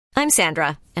I'm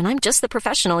Sandra, and I'm just the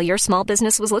professional your small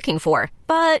business was looking for.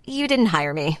 But you didn't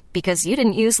hire me because you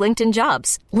didn't use LinkedIn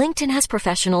Jobs. LinkedIn has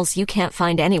professionals you can't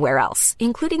find anywhere else,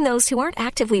 including those who aren't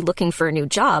actively looking for a new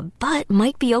job, but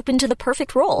might be open to the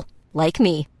perfect role, like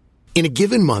me. In a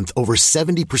given month, over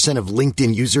 70% of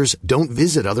LinkedIn users don't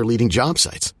visit other leading job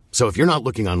sites. So if you're not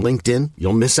looking on LinkedIn,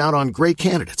 you'll miss out on great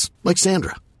candidates, like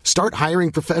Sandra. Start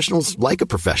hiring professionals like a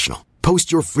professional.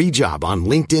 Post your free job on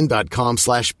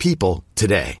linkedin.com/people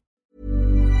today.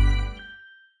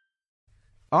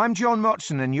 I'm John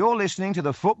Motson, and you're listening to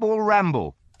the Football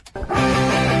Ramble.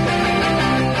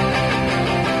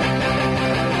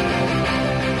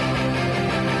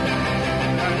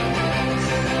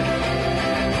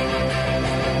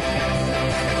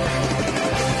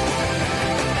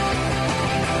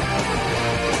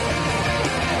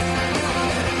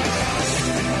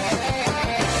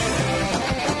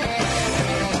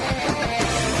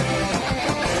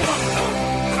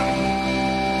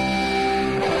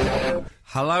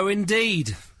 Hello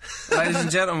indeed. Ladies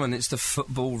and gentlemen, it's the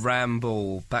Football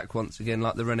Ramble, back once again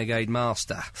like the Renegade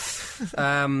Master.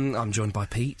 I'm joined by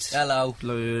Pete. Hello.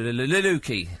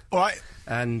 Lukey. All right.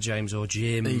 And James or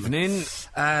Jim. Evening.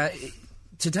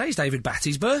 Today's David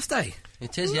Batty's birthday.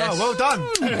 It is, yes. Oh, well done.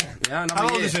 Yeah, How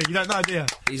old is he? You don't know, do you?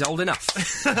 He's old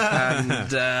enough.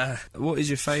 And what is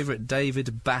your favourite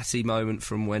David Batty moment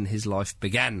from when his life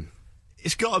began?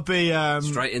 It's got to be...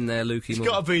 Straight in there, Lukey. It's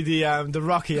got to be the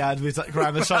Rocky ad with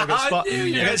Graham Lassalle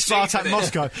against Spartak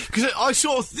Moscow. Because I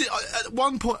sort of... at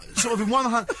one point, sort of on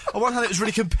one hand it was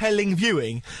really compelling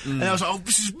viewing, and I was like, oh,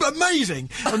 this is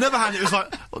amazing. On the other hand, it was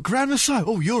like, well, Graham Lassalle,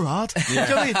 oh, you're hard. Yeah. Do you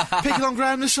know what I mean? Picking on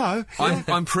Graham Lassalle.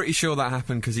 I'm pretty sure that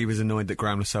happened because he was annoyed that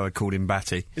Graham Lassalle had called him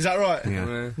Batty. Is that right?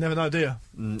 Yeah. Never know, do you?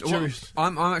 Well,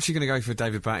 I'm actually going to go for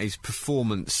David Batty's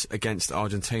performance against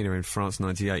Argentina in France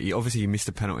 '98. Obviously, he missed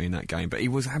a penalty in that game, but he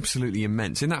was absolutely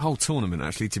immense in that whole tournament.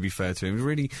 Actually, to be fair to him,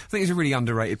 I think he's a really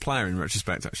underrated player in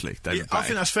retrospect. Actually, David Batty. I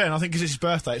think that's fair, and I think because it's his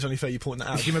birthday, it's only fair you point that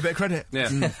out. Give him a bit of credit.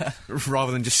 Yeah.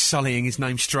 Rather than just sullying his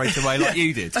name straight away like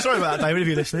you did. Sorry about that, David. If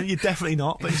you're listening, you're definitely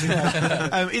not. But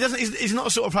he's not a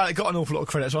sort of player that got an awful lot of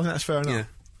credit, so I think that's fair enough. Yeah.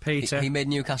 Peter. He made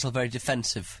Newcastle very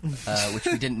defensive, which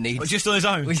we didn't need. Just on his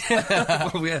own.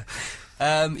 Oh,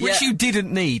 yeah. Which you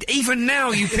didn't need. Even now,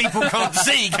 you people can't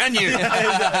see, can you?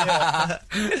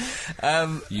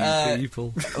 You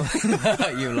people.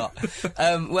 You lot.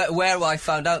 Where I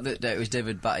found out that it was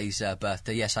David Batty's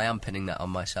birthday, yes, I am pinning that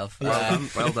on myself.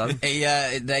 Well done.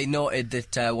 They noted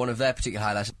that one of their particular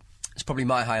highlights, it's probably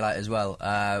my highlight as well,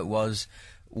 was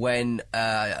when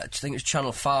I think it was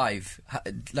Channel 5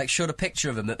 showed a picture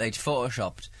of him that they'd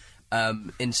photoshopped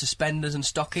in suspenders and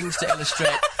stockings to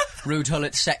illustrate Ruud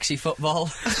Hullit's sexy football.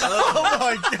 Oh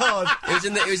my God!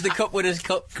 It was the Cup Winners'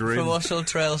 Cup promotional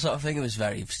trail sort of thing. It was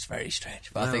very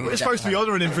strange. But I think we're supposed to be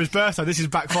honouring him for his birthday. This is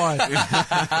backfired.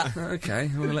 Okay,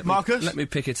 well, Marcus, let me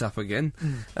pick it up again.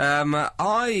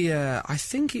 I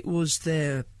think it was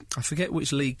their. I forget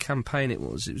which league campaign it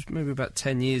was. It was maybe about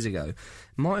 10 years ago.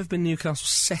 It might have been Newcastle's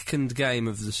second game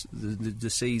of the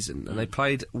season, and they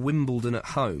played Wimbledon at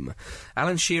home.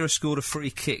 Alan Shearer scored a free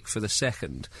kick for the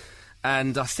second,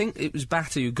 and I think it was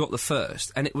Batty who got the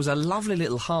first, and it was a lovely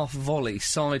little half-volley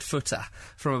side-footer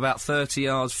from about 30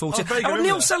 yards, 40.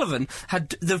 Neil Sullivan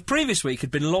had, the previous week,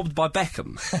 had been lobbed by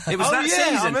Beckham. It was that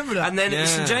season. I remember that. And then at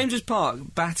St James's Park,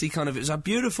 Batty it was a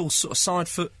beautiful sort of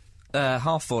side-foot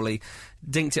half-volley,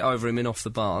 dinked it over him in off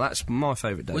the bar. That's my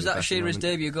favourite David Was that Batty Shearer's moment.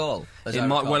 debut goal? It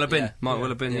might well have been.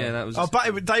 Yeah, that was...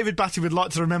 David Batty would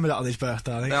like to remember that on his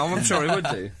birthday, I think. No, I'm sure he would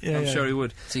do. I'm sure he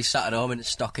would. So he sat at home in his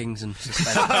stockings and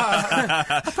suspenders.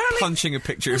 Apparently, punching a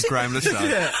picture of Graham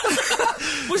Lassalle.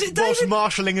 Was it David... Whilst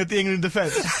marshalling the England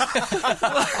defence.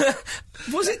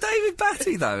 Was it David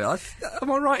Batty, though? Am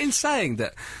I right in saying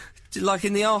that... Like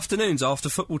in the afternoons after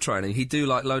football training, he'd do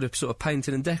like load of sort of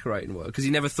painting and decorating work because he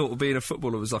never thought being a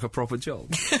footballer was like a proper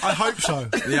job. I hope so.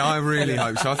 Yeah, I really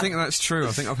hope so. I think that's true.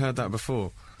 I think I've heard that before.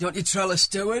 Do you want your trellis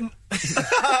doing?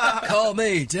 Call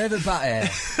me, David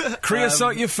Batty.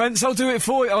 Creosote your fence, I'll do it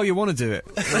for you. Oh, you want to do it?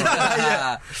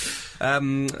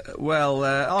 I'm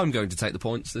going to take the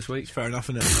points this week. Fair enough,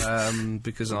 isn't it?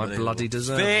 Because I bloody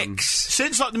deserve them.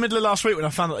 Since like the middle of last week when I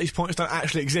found that these points don't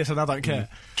actually exist, and I don't care.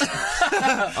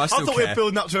 I thought we were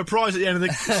building up to a prize at the end of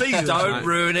the season. Don't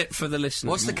ruin it for the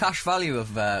listeners. What's the cash value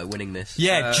of winning this?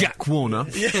 Yeah, Jack Warner.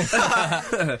 Because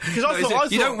I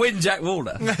thought you don't win Jack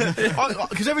Warner.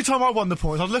 Because every time I won the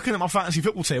points, I was looking at my fantasy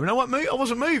football team and I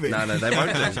wasn't moving. No, they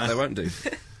won't do. They won't do.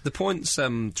 The points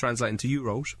translate into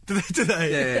euros. Do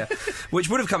they? Yeah. Which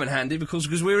would have come in handy because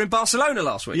we were in Barcelona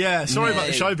last week. Yeah, sorry about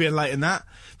the show being late in that,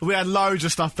 but we had loads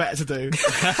of stuff better to do.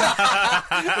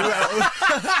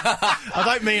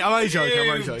 I'm only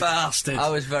joking. Bastard. I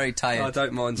was very tired. I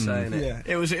don't mind saying it. Yeah,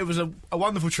 it was a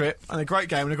wonderful trip and a great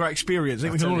game and a great experience. I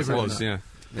think we can all agree on that. Yeah.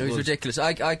 It was ridiculous.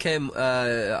 I came.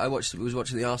 I was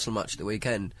watching the Arsenal match at the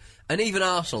weekend, and even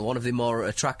Arsenal, one of the more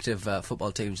attractive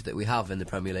football teams that we have in the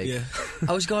Premier League. Yeah.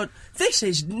 I was going, this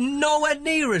is nowhere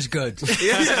near as good.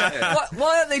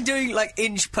 Why aren't they doing like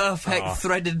inch perfect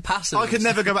threaded passes? I could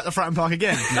never go back to Fratton Park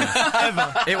again.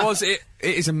 Ever.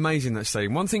 It is amazing, that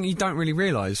stadium. One thing you don't really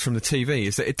realise from the TV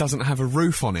is that it doesn't have a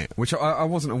roof on it, which I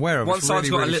wasn't aware of. One It's side's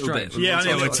really, got a really little strange. bit. Yeah, I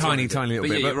know. A tiny little But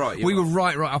bit. yeah, But you're right, we were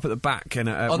right up at the back, and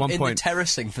at one in point... the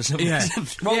terracing for some Yeah, reason.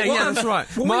 that's right.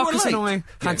 Well, we were Marcus and I late.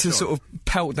 had to sort of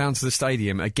pelt down to the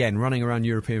stadium again. Running around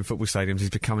European football stadiums is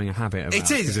becoming a habit. Of It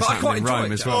ours, is, 'cause but it's I happening quite in enjoy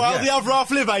Rome it, as John. well. Oh, the other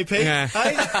half live, AP. Yeah.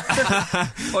 Hey?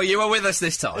 Well, you were with us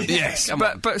this time. Yes, Come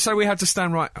on. but so we had to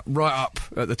stand right up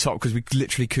at the top because we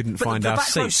literally couldn't But find the our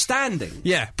back row seat. standing.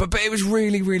 Yeah, but it was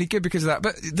really, really good because of that.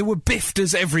 But there were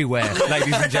bifters everywhere,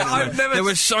 ladies and gentlemen. I've never There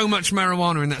was so much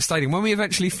marijuana in that stadium. When we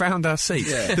eventually found our seats,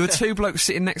 Yeah. there were two blokes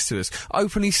sitting next to us,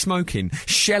 openly smoking,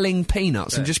 shelling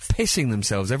peanuts, and just pissing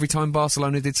themselves every time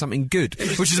Barcelona did something good,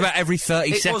 which is about every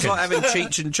 30 It seconds. was like having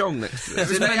Cheech and Chong next to us.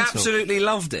 was They mental. absolutely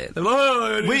loved it. They were like,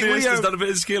 oh, We has have done a bit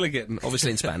of skill again.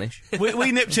 Obviously in Spanish.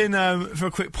 we nipped in for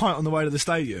a quick pint on the way to the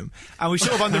stadium, and we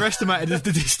sort of underestimated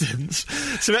the distance,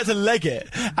 so we had to leg it.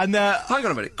 And Hang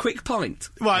on a minute. Quick pint.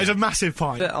 well, it was a massive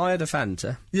pint. I had a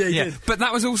Fanta. Yeah, you yeah, did. but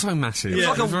that was also massive. Yeah.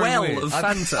 Like a It was very well weird. of I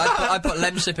Fanta. put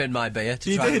Lemsip in my beer to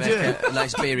You try and did, make yeah. a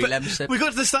nice beery Lemsip. We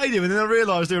got to the stadium and then I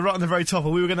realised we were right on the very top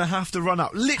and we were going to have to run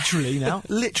up,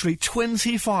 literally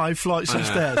 25 flights of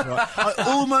stairs. Right? I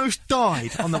almost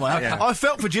died on the way up. I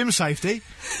felt for Jim's safety.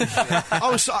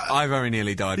 I very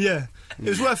nearly died. Yeah. It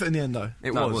was worth it in the end, though.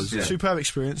 It was, yeah. Superb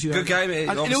experience. You know. Good game,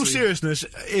 And in all obviously. seriousness,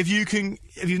 if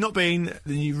you've not been,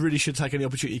 then you really should take any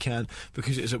opportunity you can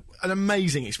because it's an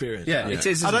amazing experience. Yeah, it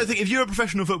is. I don't think if you're a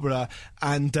professional footballer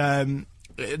and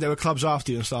there were clubs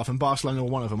after you and stuff, and Barcelona were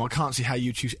one of them, I can't see how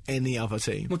you choose any other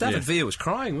team. Well, David Yeah. Villa was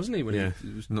crying, wasn't he? When Yeah,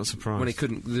 he was, not surprised. when he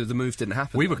couldn't, the move didn't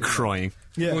happen. We were crying.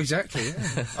 Yeah. Well, exactly.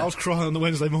 Yeah. I was crying on the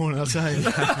Wednesday morning, I'll tell you.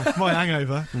 My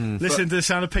hangover. Listening to the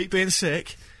sound of Pete being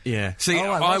sick. Yeah. See,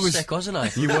 Oh, I was sick, wasn't I?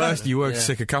 You were Yeah.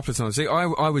 sick a couple of times. See,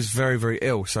 I was very, very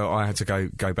ill, so I had to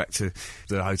go back to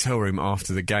the hotel room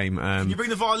after the game. You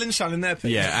bring the violin sound in there,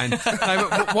 Pete? Yeah, and no,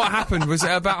 but what happened was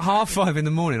at about 5:30 in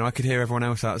the morning, I could hear everyone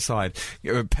else outside.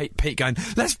 Pete going,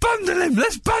 let's bundle him!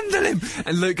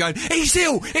 And Luke going, he's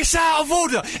ill! It's out of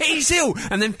order! He's ill!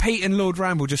 And then Pete and Lord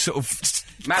Ramble just sort of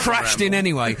Mad crashed Ramble. in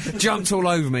anyway, jumped all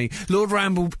over me. Lord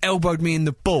Ramble elbowed me in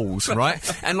the balls, right?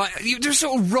 And like, you just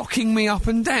sort of rocking me up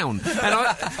and down.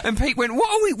 And Pete went, what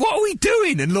are we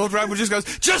doing? And Lord Ramble just goes,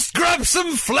 just grab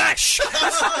some flesh!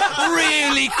 That's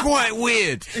really quite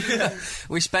weird.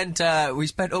 We spent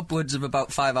upwards of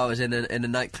about 5 hours in a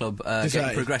nightclub getting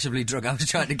Exactly. progressively drunk. I was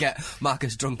trying to get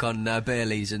Marcus drunk on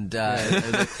Baileys and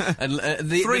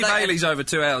the Three night- Baileys over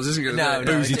 2 hours isn't going to No, do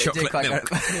no, it. Boozy it did chocolate quite milk.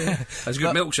 That's a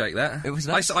good milkshake, that. It was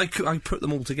nice. I put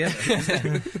them all together.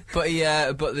 But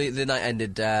the night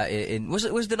ended in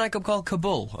was the nightclub called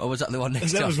Kabul, or was that the one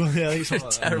next That door? was one, yeah, I think something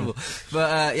like that. Terrible.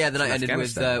 But the night ended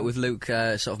Afghanistan. with Luke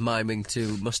sort of miming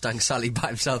to Mustang Sally by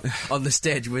himself on the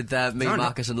stage with me, no.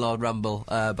 Marcus, and Lord Ramble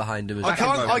behind him. As I well.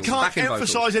 can't Back in vocals.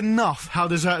 emphasise enough how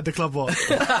deserted the club was.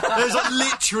 There's like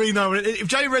literally no one. If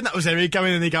Jay Redknapp was there, he'd go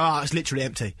in and he'd go, it's literally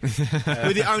empty.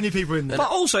 We're the only people in there. But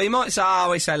also, he might say,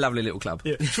 it's a lovely little club.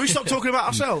 Yeah. Should we stop talking about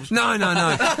ourselves? No.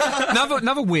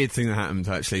 Another weird thing that happened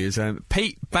actually is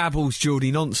Pete babbles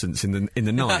Geordie nonsense in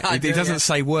the night. He doesn't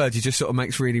say words. He just sort of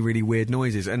makes really, really weird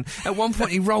noises. And at one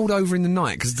point, he rolled over in the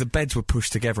night because the beds were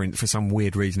pushed together for some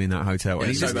weird reason in that hotel.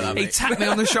 And he tapped me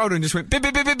on the shoulder and just went bip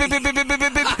bip bip bip bip bip bip bip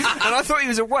bip bip. And I thought he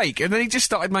was awake. And then he just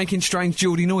started making strange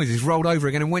Geordie noises, rolled over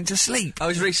again, and went to sleep. I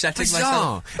was resetting Bizarre.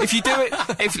 myself. If you do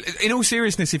it, in all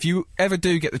seriousness, if you ever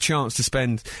do get the chance to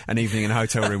spend an evening in a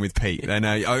hotel room with Pete, then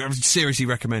I seriously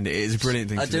recommend it. It is a brilliant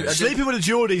thing to do. Sleeping with a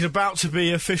Geordie is about to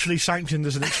be officially sanctioned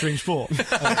as an extreme sport.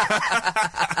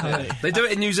 They do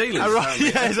it in New Zealand. Right,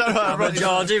 yeah, is that right? I'm a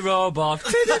Geordie robot.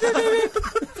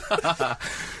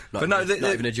 Not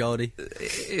even a Geordie.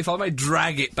 If I may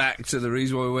drag it back to the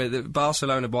reason why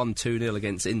Barcelona won 2-0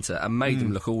 against Inter and made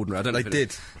them look ordinary. I don't know. They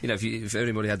did. You know, if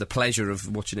anybody had the pleasure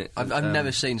of watching it, I've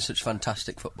never seen such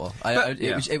fantastic football.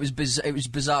 It was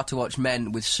bizarre to watch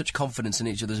men with such confidence in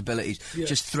each other's abilities,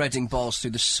 just threading balls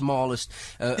through the smallest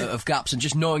of gaps and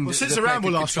just knowing. Well, since the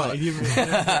ramble last night,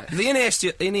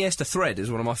 the Iniesta thread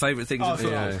is one of my favourite things of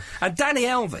football. And Dani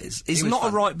Alves is not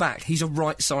a right back; he's a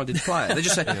right-sided player. They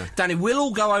just say, "Danny, we'll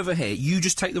all go over here. You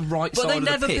just take the right side of the pitch."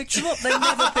 But they never picked him up. They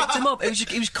never picked him up.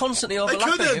 He was constantly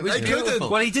overlapping. It was beautiful.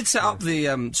 Well, he did set up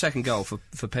the second goal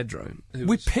for Pedro.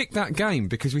 We picked that game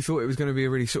because we thought it was going to be a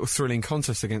really sort of thrilling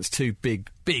contest against two big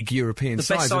European sides.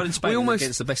 The best side in Spain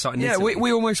against the best side in Italy.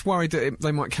 We almost worried that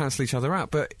they might cancel each other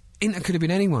out, but Inter could have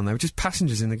been anyone. They were just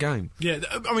passengers in the game. Yeah,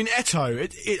 I mean, Eto'o,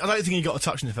 I don't think he got a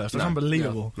touch in the first. It was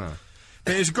unbelievable. No.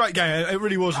 But it was a great game. It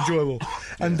really was enjoyable.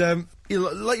 And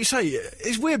like you say,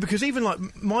 it's weird because even like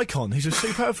Maicon, he's a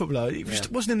superb footballer, he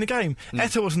just wasn't in the game.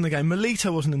 Eto'o wasn't in the game.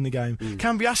 Melito wasn't in the game.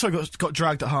 Cambiasso got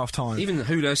dragged at half time. Even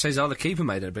Julio Cesar, the keeper,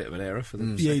 made a bit of an error for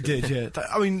them. Yeah, he did. Yeah,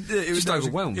 I mean, it was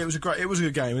overwhelmed. It was a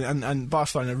good game, and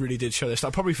Barcelona really did show their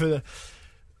stuff. Probably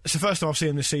it's the first time I've seen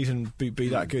them this season be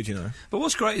that good, you know. But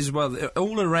what's great is, as well, that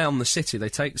all around the city, they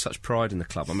take such pride in the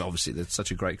club. I mean, obviously, they're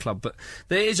such a great club, but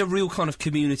there is a real kind of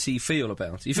community feel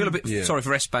about it. You feel a bit sorry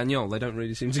for Espanyol. They don't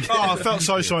really seem to get it. I felt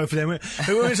so sorry for them. When it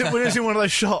was in one of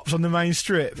those shops on the main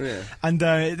strip, and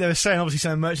they were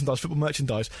selling merchandise, football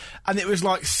merchandise, and it was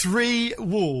like 3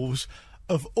 walls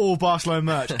of all Barcelona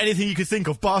merch, anything you could think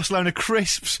of, Barcelona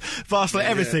crisps, Barcelona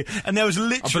everything, and there was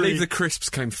literally. I believe the crisps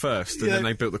came first, and then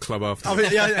they built the club after. I mean,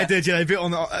 they did. Yeah, they built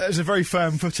on. It was a very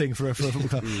firm footing for a football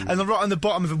club. And right on the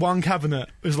bottom of one cabinet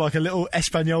was like a little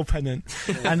Espanyol pennant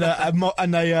and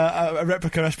a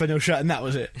replica Espanyol shirt, and that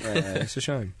was it. It's a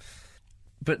shame.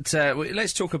 But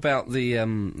let's talk about the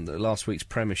last week's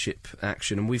Premiership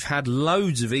action, and we've had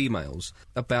loads of emails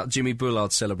about Jimmy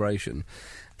Bullard's celebration.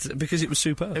 Because it was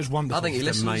superb. It was wonderful. I think he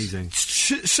listens. Amazing.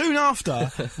 Soon after,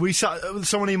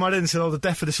 someone emailed in and said, the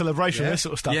death of the celebration, this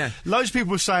sort of stuff. Yeah. Loads of people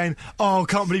were saying, I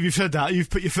can't believe you've said that. You've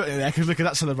put your foot in there because look at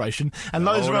that celebration. And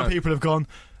loads of other people have gone,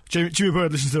 Jimmy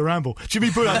Bullard listens to the Ramble.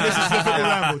 Jimmy Bullard listens to the Football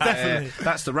Ramble, definitely.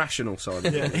 That's the rational side.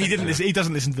 He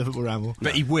doesn't listen to the Football Ramble.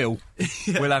 But he will.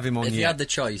 We'll have him on. If you had the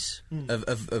choice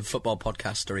of football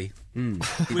podcastery,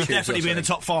 we'd definitely be in the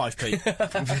top 5, Pete.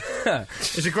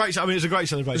 It's a great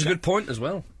celebration. It was a good point as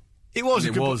well. It was.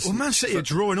 Well, Man City are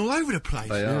drawing all over the place.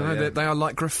 They are, they are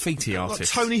like graffiti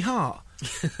artists. Like Tony Hart.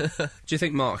 Do you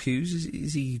think Mark Hughes,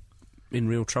 is he in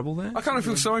real trouble there? I kind of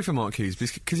feel sorry for Mark Hughes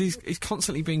because he's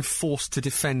constantly being forced to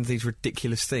defend these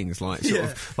ridiculous things, like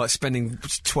like spending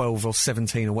 12 or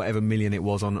 17 or whatever million it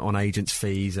was on agents'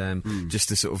 fees, just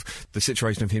the sort of the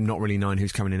situation of him not really knowing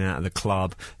who's coming in and out of the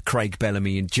club, Craig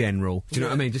Bellamy in general. Do you know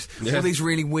what I mean? Just all these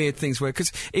really weird things where,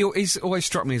 because he's always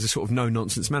struck me as a sort of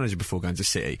no-nonsense manager before going to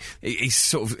City.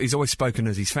 He's always spoken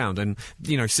as he's found, and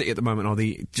you know, City at the moment are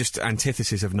the just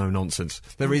antithesis of no-nonsense.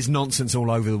 There is nonsense all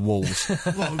over the walls.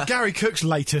 Well, Gary Cook's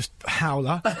latest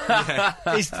howler,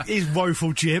 his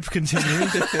woeful jib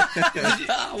continues.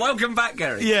 Welcome back,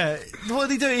 Gary. Yeah, what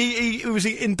did he do? He was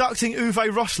inducting Uwe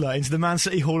Rosler into the Man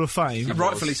City Hall of Fame.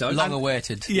 Rightfully so. Long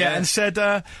awaited. Yeah, and said,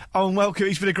 and welcome,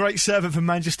 he's been a great servant for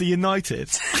Manchester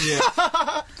United.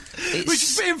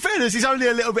 Which, in fairness, is only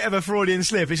a little bit of a Freudian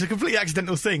slip. It's a completely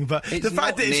accidental thing, but it's the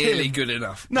fact that it's nearly him, good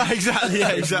enough. No, exactly. Yeah,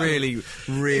 exactly.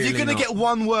 Really. If you're going to get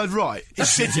one word right, it's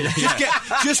City.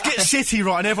 just get City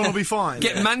right, and everyone will be fine.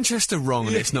 Get Manchester wrong,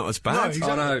 and it's not as bad. No,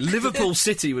 exactly. I know. Liverpool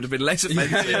City would have been less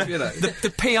offensive. You know.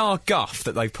 The PR guff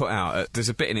that they put out, there's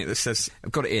a bit in it that says,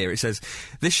 I've got it here, it says,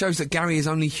 this shows that Gary is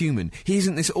only human. He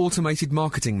isn't this automated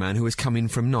marketing man who has come in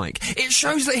from Nike. It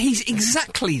shows that he's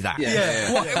exactly that.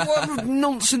 Yeah. What a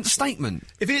nonsense statement.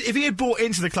 If he had bought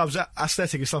into the club's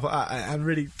aesthetic and stuff like that, and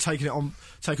really taken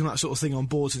that sort of thing on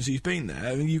board since he's been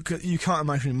there, I mean, you can't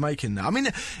imagine him making that. I mean,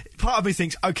 part of me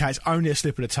thinks, okay, it's only a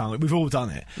slip of the tongue. We've all done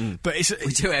it, but we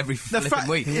do it every flipping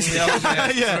week.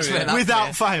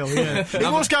 Without fail. Yeah.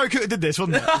 It was Gary Cook that did this,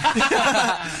 wasn't it?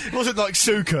 It wasn't like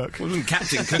Sue Cook. It wasn't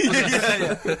Captain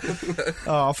Cook.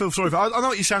 Oh, I feel sorry for. I know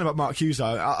what you're saying about Mark Hughes,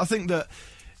 though. I think that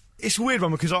it's a weird one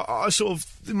because I sort of,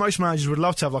 most managers would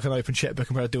love to have like an open checkbook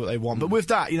and be able to do what they want, but with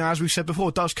that, you know, as we've said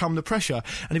before, does come the pressure,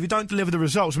 and if you don't deliver the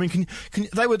results, I mean,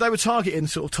 they were targeting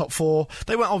sort of top 4.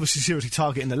 They weren't obviously seriously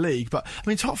targeting the league, but I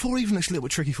mean, top 4 even looks a little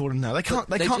bit tricky for them now. They can't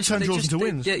turn draws into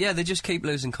wins. They just keep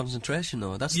losing concentration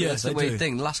though. That's the weird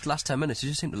thing. Last 10 minutes, you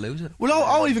just seem to lose it. Well,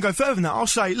 I'll even go further than that. I'll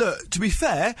say, look, to be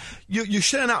fair, you're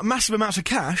shelling out massive amounts of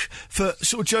cash for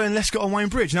sort of Joe and Lescott on Wayne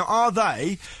Bridge. Now, are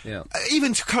they? Yeah.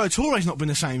 Even Kolo Toure's not been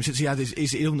the same since he had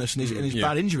his illness and his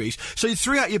bad injuries. So you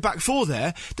 3 out your back 4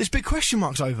 there. There's big question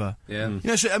marks over. Yeah. You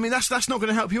know, so I mean that's not going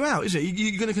to help you out, is it?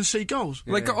 You're going to concede goals.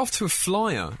 Well, they got off to a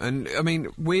flyer, and I mean,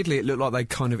 weirdly, it looked like they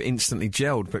kind of instantly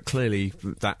gelled, but clearly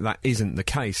that isn't the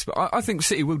case. But I think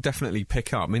City will definitely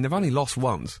pick up. I mean, they've only lost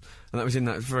once, and that was in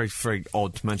that very, very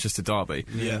odd Manchester derby.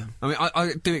 Yeah. I mean,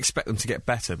 I do expect them to get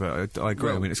better, but I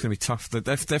agree. I mean, it's going to be tough.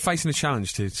 They're facing a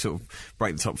challenge to sort of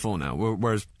break the top 4 now,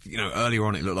 whereas, you know, earlier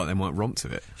on it looked like they might romp to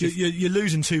it. You're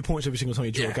losing 2 points every single time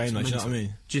you draw a game, though, do you know what I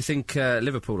mean? Do you think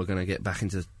Liverpool are going to get back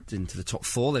into the top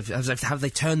 4? Have they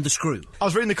turned the screw? I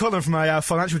was reading the column from a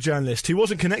financial journalist who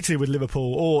wasn't connected with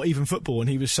Liverpool or even football, and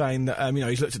he was saying that you know,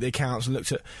 he's looked at the accounts and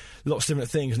looked at lots of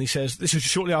different things, and he says this was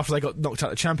shortly after they got knocked out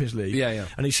of the Champions League. Yeah.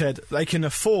 And he said they can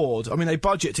afford. I mean, they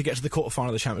budget to get to the quarterfinal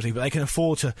of the Champions League, but they can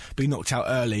afford to be knocked out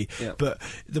early. Yeah. But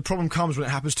the problem comes when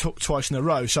it happens twice in a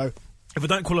row. So if they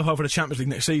don't qualify for the Champions League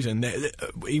next season,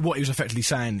 what he was effectively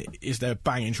saying is they're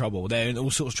bang in trouble. They're in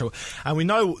all sorts of trouble, and we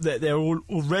know that they're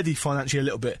already financially a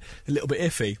little bit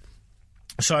iffy.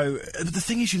 So the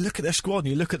thing is, you look at their squad and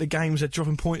you look at the games they're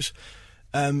dropping points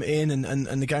in,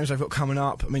 and the games they've got coming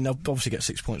up. I mean, they'll obviously get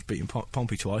 6 points beating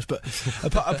Pompey twice, but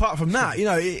apart from that, you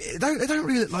know, they don't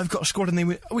really look like they've got a squad.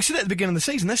 And we said it at the beginning of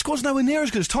the season, their squad's nowhere near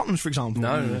as good as Tottenham's, for example.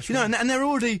 No, that's you know, and they're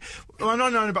already. I know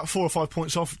they're only about 4 or 5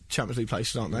 points off Champions League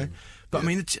places, aren't they? But I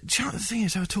mean, the thing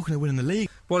is, they were talking of winning the league.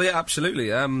 Well, yeah,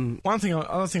 absolutely. Other thing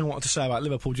I wanted to say about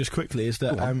Liverpool just quickly is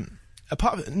that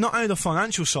apart from not only the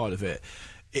financial side of it.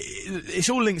 It's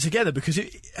all linked together because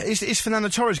is Fernando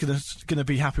Torres going to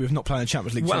be happy with not playing the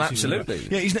Champions League? Well, absolutely.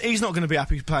 Yeah, he's not going to be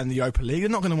happy playing the Europa League. They're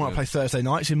not going to want to play Thursday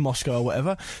nights in Moscow or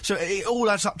whatever. So it all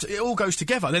adds up. It all goes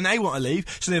together. Then they want to leave.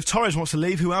 So then if Torres wants to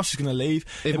leave, who else is going to leave?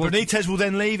 Benitez will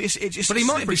then leave. But he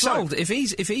might be sold if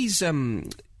he's.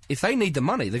 If they need the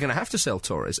money, they're going to have to sell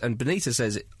Torres. And Benitez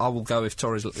says, I will go if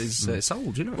Torres is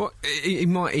sold, you know. Well, he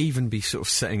might even be sort of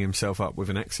setting himself up with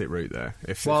an exit route there.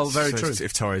 Very true.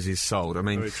 If Torres is sold. I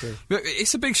mean,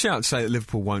 it's a big shout to say that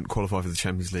Liverpool won't qualify for the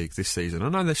Champions League this season. I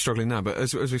know they're struggling now, but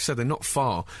as we've said, they're not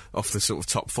far off the sort of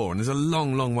top 4, and there's a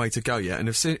long, long way to go yet. And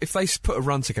if they put a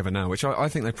run together now, which I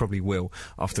think they probably will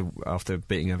after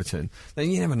beating Everton,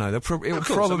 then you never know. It will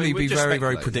probably be very,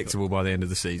 very predictable by the end of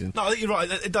the season. No, I think you're right.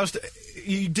 It does.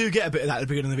 You do get a bit of that at the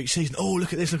beginning of each season. Oh,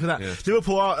 look at this, look at that. Yeah.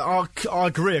 Liverpool, I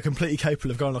agree, are completely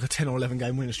capable of going like a 10 or 11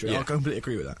 game winning streak. I completely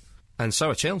agree with that. And so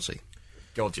are Chelsea.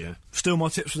 God, yeah. Still my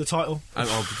tips for the title.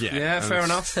 Fair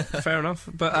enough. Fair enough.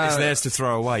 But it's theirs to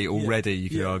throw away already, you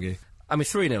could argue. I mean,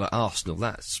 3-0 at Arsenal,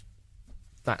 that's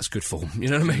good form, you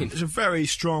know what I mean? It's a very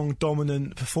strong,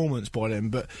 dominant performance by them,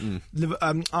 but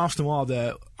Arsenal are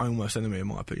their own worst enemy, in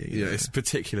my opinion. Yeah, it's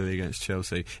particularly against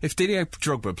Chelsea. If Didier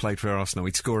Drogba played for Arsenal,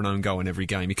 he'd score an own goal in every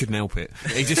game. He couldn't help it.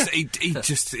 He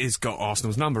just has got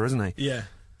Arsenal's number, hasn't he? Yeah.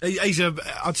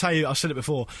 I'll tell you, I've said it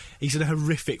before, he's a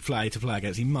horrific player to play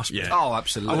against. He must be. Yeah. Oh,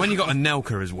 absolutely. And when you've got a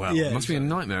Nelka as well, it must be a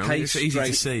nightmare. Pace, it's easy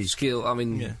to see. Skill, I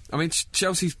mean...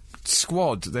 Chelsea's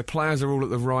squad, their players are all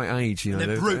at the right age. You know,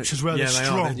 they're brutes as well. Yeah, they're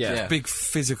strong. They're big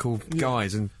physical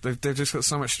guys, and they've just got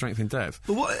so much strength in depth.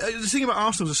 But the thing about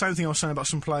Arsenal is the same thing I was saying about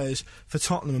some players for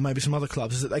Tottenham and maybe some other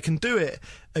clubs, is that they can do it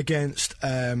against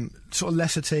sort of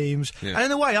lesser teams, and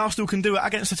in a way Arsenal can do it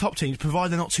against the top teams,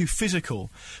 provided they're not too physical.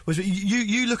 Whereas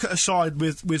you look at a side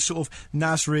with sort of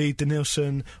Nasri,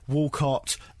 Denilson,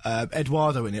 Walcott,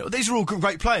 Eduardo in it. These are all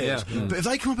great players, but if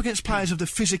they come up against players of the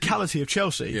physicality of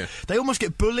Chelsea, they almost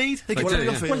get bullied. They get bullied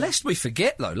off it. Well, lest we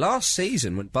forget though, last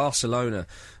season when Barcelona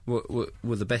were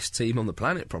the best team on the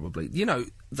planet, probably, you know,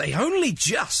 they only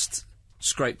just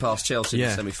scraped past Chelsea in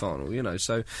the semi-final, you know.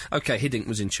 So okay, Hiddink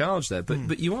was in charge there,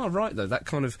 but you are right though, that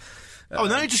kind of. And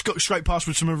they just got straight past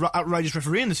with some outrageous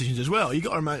refereeing decisions as well. You got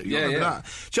to remember that.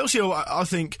 Chelsea, I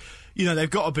think, you know, they've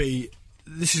got to be.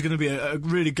 This is going to be a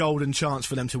really golden chance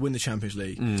for them to win the Champions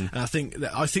League, and I think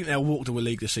they'll walk to a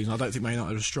league this season. I don't think Man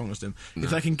United are as strong as them. No.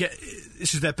 If they can get,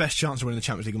 this is their best chance of winning the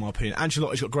Champions League, in my opinion.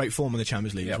 Ancelotti's got great form in the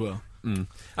Champions League as well.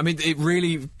 I mean, it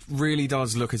really, really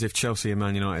does look as if Chelsea and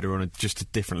Man United are on just a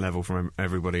different level from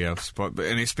everybody else. And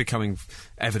it's becoming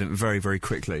evident very, very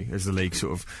quickly as the league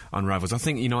sort of unravels. I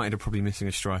think United are probably missing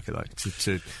a striker, though,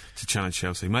 to challenge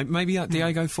Chelsea. Maybe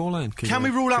Diego Forlan. Can we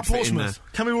rule out Portsmouth?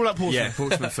 Can we rule out Portsmouth? Yeah,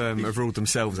 Portsmouth have ruled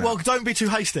themselves out. Well, don't be too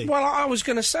hasty. Well, I was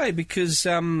going to say, because,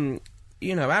 you know,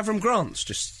 Avram Grant's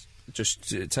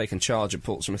just taken charge at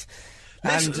Portsmouth.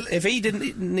 And if he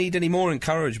didn't need any more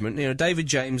encouragement, you know, David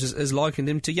James has likened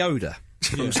him to Yoda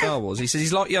from Star Wars. He says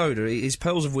he's like Yoda. His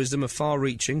pearls of wisdom are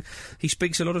far-reaching. He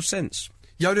speaks a lot of sense.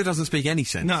 Yoda doesn't speak any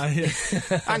sense. No,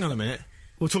 hang on a minute.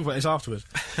 We'll talk about this afterwards.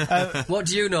 What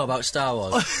do you know about Star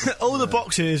Wars? All the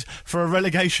boxes for a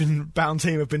relegation-bound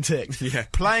team have been ticked. Yeah.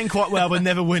 Playing quite well but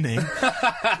never winning.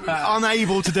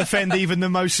 Unable to defend even the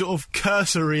most sort of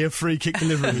cursory of free-kick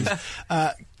deliveries.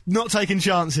 Not taking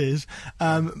chances.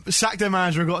 Sacked their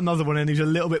manager and got another one in who's a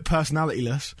little bit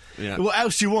personality-less. Yeah. What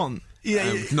else do you want?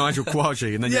 Nigel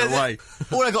Quaggi, and then you're away.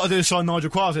 All I got to do is sign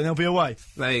Nigel Quaggi and they'll be away.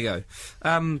 There you go.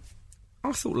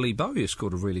 I thought Lee Bowyer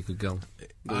scored a really good goal.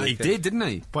 He did, didn't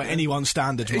he? By anyone's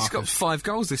standards, He's Marcus. got 5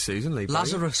 goals this season, Lee Bowyer.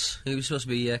 Lazarus, he was supposed to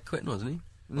be quitting, wasn't he?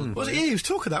 Was it? He was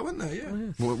talk of that, wasn't there?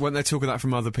 Yeah. Weren't there talk of that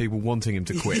from other people wanting him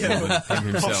to quit? Rather than him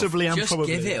himself? Possibly and Just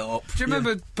probably. give it up. Do you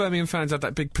remember Birmingham fans had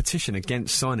that big petition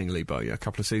against signing Lee Bowyer a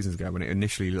couple of seasons ago when it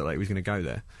initially looked like he was going to go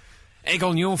there? Egg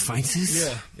on your faces.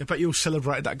 Yeah. I bet you all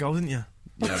celebrated that goal, didn't you?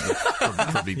 Yeah,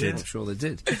 probably did. I'm sure they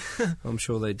did. I'm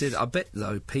sure they did. I bet,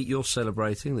 though, Pete, you're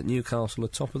celebrating that Newcastle are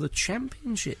top of the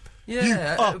Championship.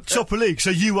 Yeah. Top of the league, so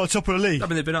you are top of the league. I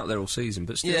mean, they've been up there all season,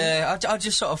 but still. Yeah, I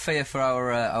just sort of fear for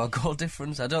our goal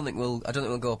difference. I don't think we'll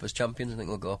go up as champions. I think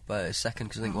we'll go up as second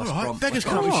because I think West Brom. Beggars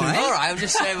All can't be choosers. right, I'm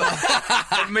just saying.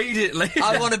 Immediately.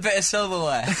 I want a bit of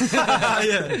silverware.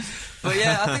 Yeah. But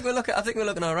yeah, I think we're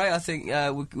looking all right. I think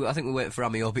we're waiting for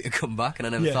Amiobi to come back, and I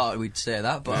never thought we'd say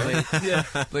that. But I mean,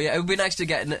 but yeah, it would be nice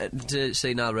to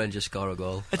see Nile Rangers score a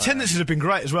goal. Attendances have been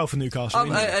great as well for Newcastle.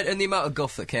 And the amount of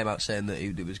guff that came out saying that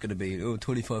it was going to be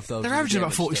 25,000. They're averaging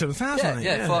about 47,000.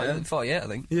 Yeah, 48, I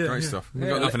think. Yeah, Great stuff. We've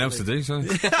got nothing else to do, so...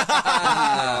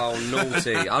 Oh,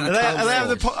 naughty. Are they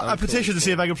having a petition to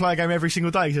see if they can play a game every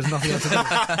single day? Because there's nothing else to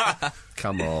do.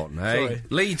 Come on, hey. Sorry.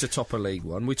 Leeds are top of League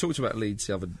One. We talked about Leeds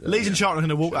the other... Leeds and Charlton are going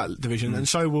to walk that division, and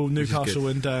so will Newcastle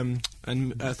and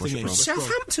thingy.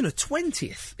 Southampton are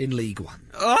 20th in League One.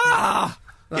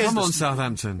 Come on,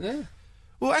 Southampton. Yeah.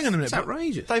 Well, hang on a minute. It's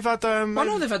outrageous. They've had I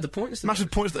know they've had the points. massive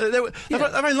points. They've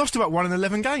only lost about 1 in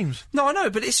 11 games. No, I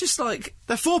know, but it's just like...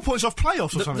 They're 4 points off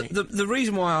playoffs or something. The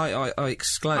reason why I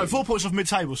exclaim... No, 4 points off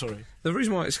mid-table, sorry. The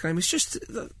reason why I exclaim is just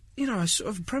that, you know, a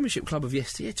sort of Premiership club of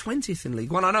yesteryear, 20th in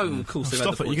League One. I know, of course, they've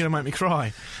Stop had it, the you're going to make me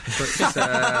cry.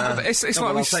 But It's like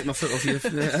I'll we take my foot off you.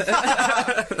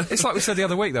 It's like we said the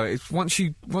other week, though. It's once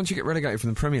you get relegated from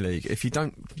the Premier League, if you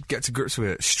don't get to grips with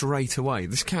it straight away,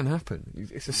 this can happen.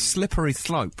 It's a slippery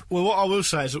slope. Well, what I will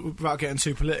say is, without getting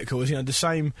too political, is the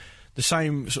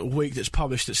same sort of week that's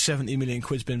published that 70 million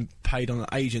quid's been paid on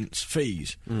agents'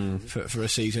 fees for a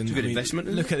season. It's a good investment.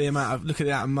 Isn't Look at the amount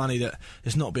of money that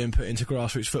is not being put into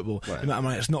grassroots football. Right. The amount of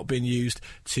money that's not being used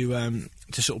to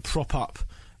sort of prop up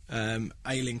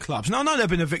ailing clubs. Now, I know they've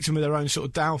been a victim of their own sort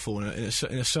of downfall in a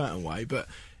certain way, but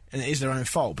and it is their own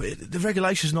fault. But the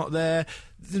regulation's not there.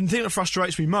 The thing that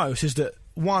frustrates me most is that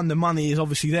 1, the money is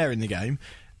obviously there in the game,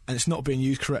 and it's not being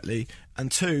used correctly, and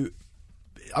 2,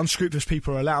 unscrupulous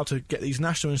people are allowed to get these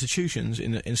national institutions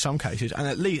in some cases, and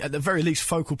at the very least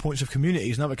focal points of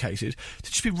communities in other cases,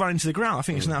 to just be run into the ground. I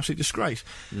think it's an absolute disgrace.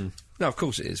 No, of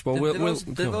course it is. Well,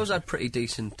 they've always had pretty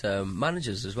decent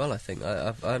managers as well. I think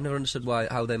I've never understood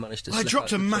how they managed to. They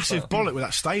dropped a massive bollock with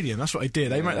that stadium. That's what they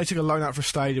did. They took a loan out for a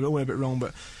stadium. It went a bit wrong,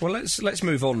 but well, let's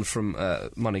move on from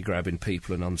money grabbing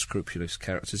people and unscrupulous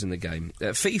characters in the game.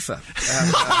 FIFA.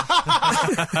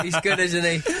 He's good, isn't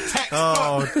he?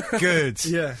 Oh, good.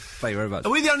 yeah. Thank you very much.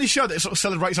 Are we the only show that sort of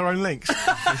celebrates our own links?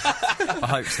 I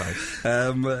hope so.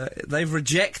 They've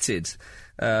rejected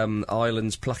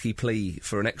Ireland's plucky plea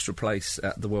for an extra place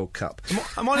at the World Cup.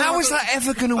 How is that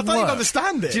ever going to work? I don't even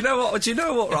understand it. Do you know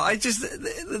what? Right,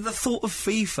 the thought of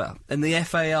FIFA and the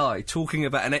FAI talking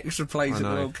about an extra place at the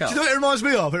World Cup. Do you know what it reminds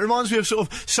me of? It reminds me of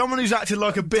sort of someone who's acted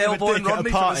like a bit of a dick at a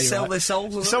party. Sell their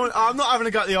souls. I'm not having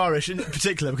a go at the Irish in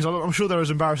particular because I'm sure they're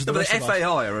as embarrassed as the rest of us. But the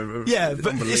FAI are yeah,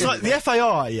 but it's like the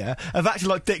FAI, have acted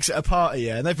like dicks at a party,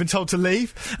 and they've been told to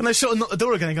leave, and they sort of knock the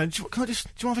door again and go, do you mind if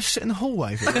I sit in the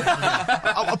hallway?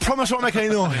 I promise I won't make any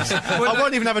noise. I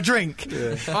won't even have a drink.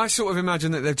 Yeah. I sort of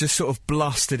imagine that they've just sort of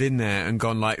blasted in there and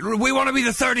gone like, we want to be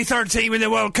the 33rd team in the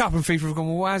World Cup, and FIFA have gone,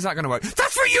 well, where's that going to work?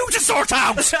 That's for you to sort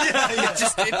out! What?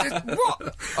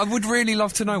 I would really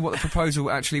love to know what the proposal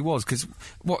actually was, because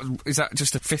what is that,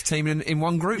 just a 5th team in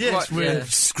one group? Yes,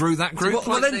 screw that group?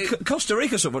 Well, then Costa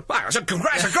Rica sort of went, wow, that's a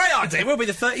great idea, we'll be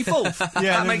the 34th.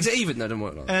 That makes it even. No, don't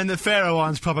work like that. And the Faroe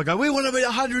Islands proper go, we want to be the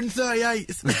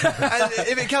 138th. And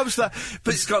if it comes to that...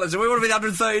 But Scotland, we want to be the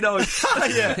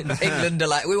 139th. Yeah. England are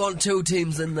like, we want 2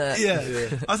 teams in there. Yeah.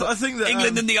 I think that...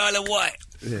 England and the Isle of Wight.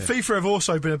 FIFA have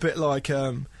also been a bit like...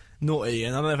 naughty,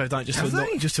 and I don't know if they've done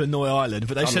it just to annoy Ireland,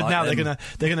 but they said now they're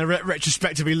gonna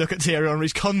retrospectively look at Thierry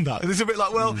Henry's conduct. And it's a bit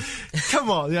like, well, come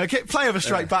on, play with a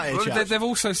straight bat here, chaps. They've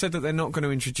also said that they're not going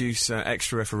to introduce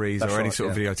extra referees or any sort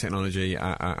of video technology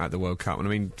at the World Cup. And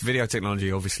I mean, video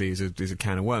technology obviously is a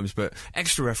can of worms, but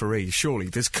extra referees, surely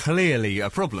there's clearly a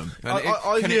problem.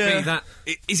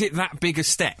 Is it that big a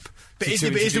step? But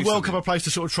is the World Cup a place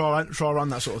to sort of try run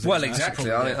that sort of thing? Well,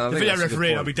 exactly. I think the video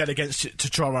referee, I'll be dead against to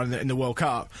try run it in the World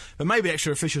Cup. But maybe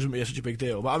extra officials wouldn't be such a big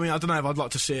deal. But I mean, I don't know if I'd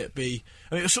like to see it be.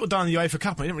 I mean, it was sort of done in the UEFA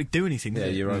Cup, and it didn't really do anything. Yeah,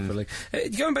 Europa League.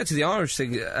 Going back to the Irish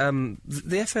thing,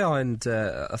 the FAI and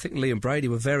I think Liam Brady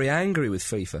were very angry with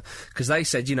FIFA because they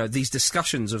said, these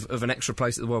discussions of an extra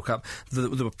place at the World Cup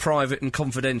that were private and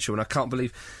confidential, and I can't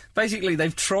believe. Basically,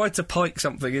 they've tried to pike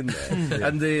something in there,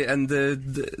 and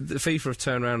the FIFA have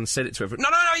turned around and said it to everyone. No,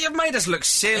 you've made us look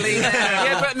silly.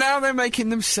 Yeah, but now they're making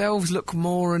themselves look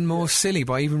more and more silly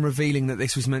by even revealing that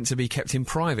this was meant to be kept in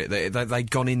private.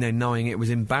 They'd gone in there knowing it was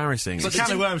embarrassing. But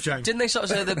didn't they sort of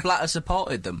say that Blatter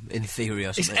supported them in theory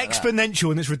or something? It's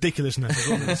exponential in its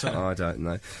ridiculousness. I don't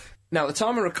know. Now, at the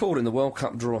time of recording, the World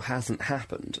Cup draw hasn't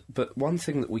happened, but one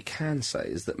thing that we can say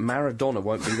is that Maradona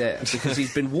won't be there because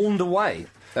he's been warned away.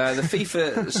 The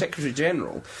FIFA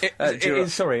Secretary-General...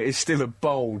 It's still a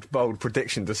bold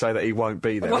prediction to say that he won't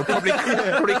be there. We're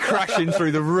probably crashing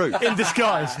through the roof. In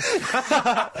disguise.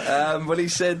 Well, he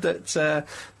said that...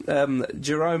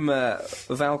 Jerome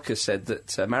Valcke said that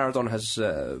Maradona has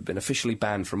been officially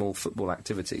banned from all football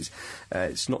activities.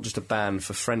 It's not just a ban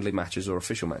for friendly matches or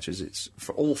official matches, it's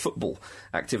for all football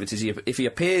activities. If he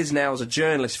appears now as a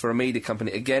journalist for a media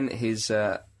company, again, his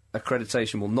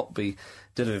accreditation will not be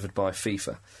delivered by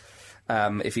FIFA.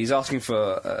 If he's asking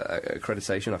for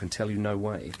accreditation, I can tell you no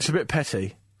way. It's a bit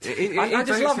petty. I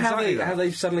just love how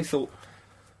they suddenly thought,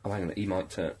 oh, hang on, he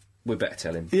might turn... We better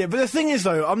tell him. Yeah, but the thing is,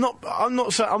 though, I'm not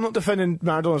defending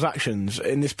Maradona's actions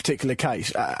in this particular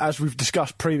case, as we've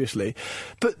discussed previously.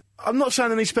 But I'm not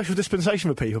saying any special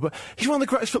dispensation for people, but he's one of the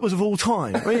greatest footballers of all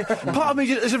time. I mean, part of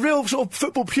me, there's a real sort of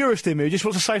football purist in me who just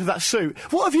wants to say to that suit,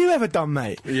 "What have you ever done,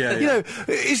 mate?" Yeah.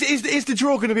 Is the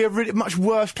draw going to be a really much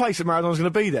worse place that Maradona's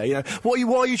going to be there? Why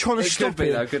are you trying to stop it? Could be,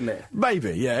 though, couldn't it?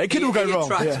 Maybe, yeah. It could all go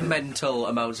wrong. It attracts mental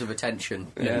amounts of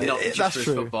attention, not just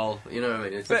for football. You know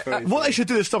what I mean? What they should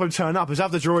do to stop him turning up is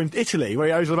have the draw in Italy, where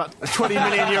he owes about 20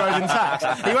 million euros in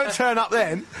tax. He won't turn up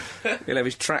then. He'll have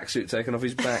his tracksuit taken off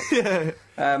his back.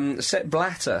 Sepp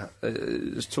Blatter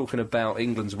was talking about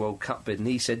England's World Cup bid, and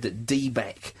he said that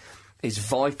D-Beck is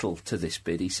vital to this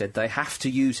bid. He said they have to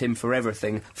use him for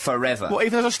everything, forever. What,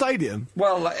 even as a stadium?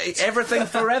 Well, everything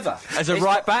forever. As a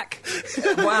right-back?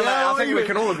 Well, I think we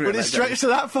can all agree on that. Would it stretch to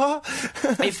that far?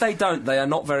 If they don't, they are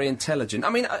not very intelligent. I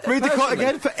mean... Read the quote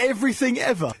again, for everything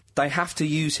ever. They have to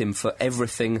use him for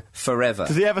everything, forever.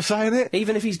 Does he ever say in it?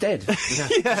 Even if he's dead.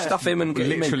 Stuff him and get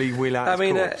him in. Literally wheel out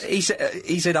his corpse.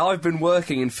 He said, I've been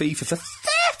working in FIFA for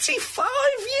 35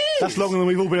 years! That's longer than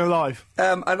we've all been alive.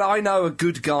 And I know a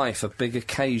good guy for big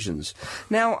occasions.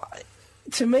 Now...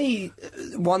 To me,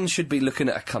 one should be looking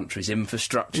at a country's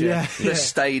infrastructure, the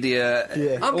stadia...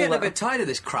 I'm getting a bit tired of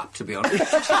this crap, to be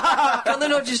honest. Can't they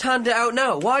not just hand it out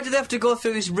now? Why do they have to go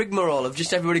through this rigmarole of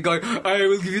just everybody going, I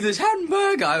will give you this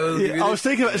hamburger, I will give you this... I was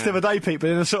thinking about this the other day, Pete, but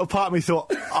then a sort of part of me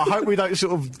thought, I hope we don't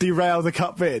sort of derail the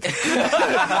cup bid. they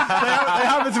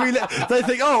happen to be... They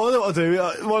think, oh, I know what I'll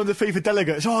do. One of the FIFA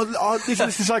delegates,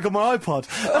 this is like on my iPod.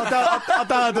 I'll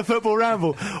download the Football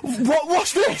Ramble.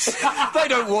 What's this? They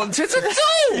don't want it at all!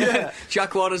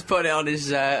 Jack Warner's put it on his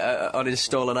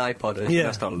stolen iPod.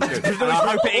 That's not legit.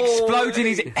 I hope it explodes in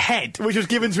his head. Which was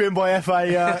given to him by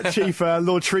FA Chief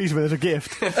Lord Treesman as a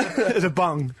gift. As a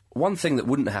bung. One thing that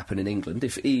wouldn't happen in England,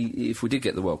 if we did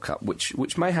get the World Cup,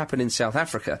 which may happen in South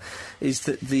Africa, is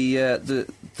that the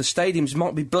stadiums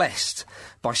might be blessed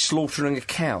by slaughtering a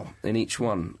cow in each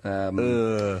one.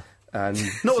 And,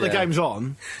 not when the game's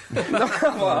on.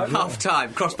 Half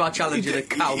time, crossbar challenge in a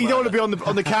cow. You don't want to be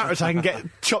on the counter attack and get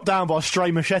chopped down by a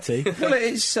stray machete. Well,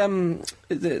 it's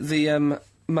the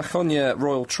Maconia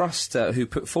Royal Trust who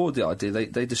put forward the idea.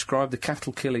 They described the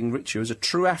cattle killing ritual as a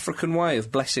true African way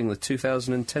of blessing the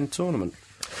 2010 tournament.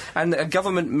 And a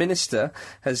government minister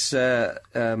has said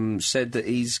that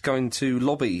he's going to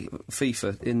lobby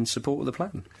FIFA in support of the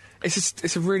plan.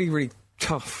 It's a really, really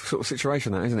tough sort of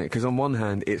situation, that, isn't it? Because on one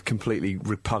hand, it's completely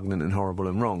repugnant and horrible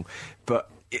and wrong,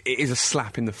 but it is a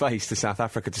slap in the face to South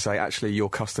Africa to say, actually, your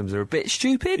customs are a bit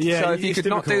stupid. Yeah, so if you could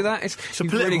not do that,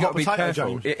 you've really got to be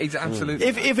careful. It's absolutely.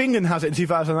 If England has it in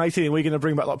 2018, we're going to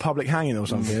bring back like public hanging or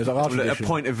something. It's like our a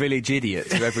point of village idiot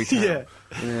to every town.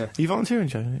 Yeah. Are you volunteering,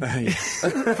 Joe? got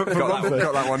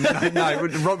that one. No,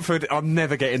 Romford, I'm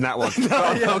never getting that one.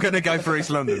 I'm going to go for East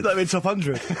London. That'd be top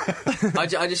 100.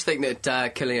 I just think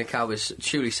that killing a cow is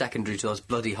surely secondary to those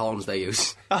bloody horns they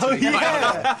use. Oh,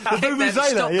 yeah! The Vuvuzela,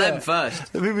 Stop them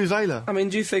first. The Vuvuzela. I mean,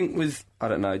 do you think I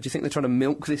don't know, do you think they're trying to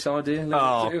milk this idea?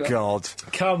 Oh, God.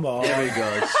 Come on. Here he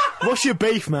goes. What's your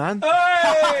beef, man?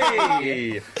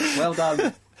 Hey! Well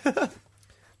done.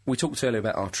 We talked earlier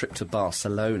about our trip to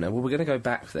Barcelona. Well, we're going to go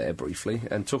back there briefly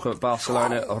and talk about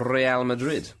Barcelona, Real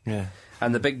Madrid. Yeah.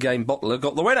 And the big game bottler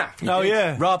got the winner. Oh,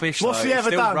 yeah. Rubbish, What's though. he ever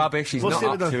Still done? rubbish. He's What's not he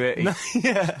up ever to it. done?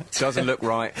 Yeah. Doesn't look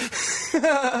right.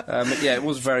 Yeah, it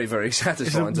was very, very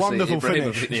satisfying to see wonderful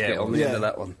Ibrahimovic finish. get on the end of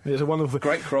that one. It was a wonderful...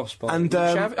 Great cross by And,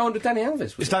 Xavi. And Danny Alves.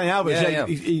 Was It's it? Danny Alves, Yeah.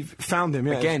 He found him,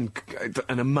 yeah. Again,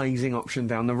 an amazing option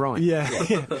down the right. Yeah.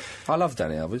 I love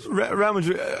Danny Alves. Real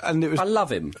Madrid, and it was... I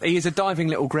love him. He is a diving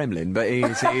little gremlin, but he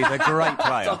is a great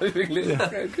player.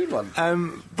 Good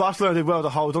one. Barcelona did well to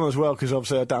hold on as well, because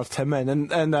obviously they're down to 10 men,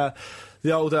 and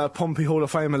the old Pompey Hall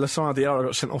of Famer Lassana Diarra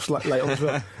got sent off late on as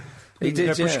well. He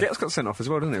did, yeah. Busquets got sent off as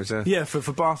well, didn't it? It was Yeah,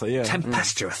 for Barca, yeah.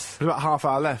 tempestuous. There's about half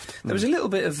hour left. There was a little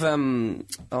bit of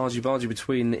argy-bargy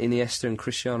between Iniesta and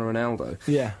Cristiano Ronaldo.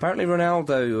 Yeah. Apparently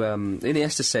Ronaldo,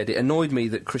 Iniesta said, it annoyed me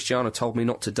that Cristiano told me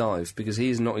not to dive, because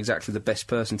he is not exactly the best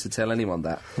person to tell anyone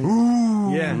that.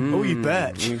 Ooh. Yeah. Oh, you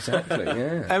bet. Exactly,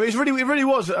 yeah. It really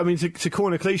was. I mean, to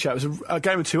coin a cliche, it was a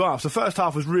game of two halves. The first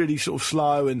half was really sort of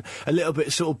slow and a little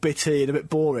bit sort of bitty and a bit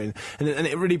boring, and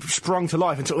it really sprung to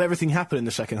life until everything happened in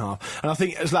the second half. And I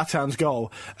think Zlatan's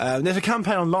goal. There's a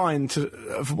campaign online for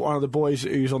one of the boys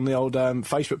who's on the old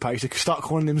Facebook page to start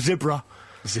calling him Zibra.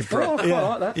 Oh, I quite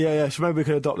like that. Yeah, so maybe we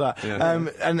could adopt that. Yeah.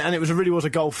 And it really was a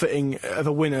goal fitting of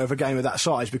a winner of a game of that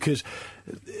size, because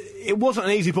it wasn't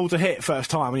an easy ball to hit first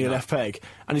time on your left peg,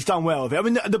 and he's done well with it. I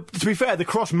mean, to be fair, the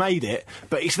cross made it,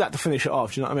 but it's that to finish it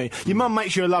off, do you know what I mean? Your mum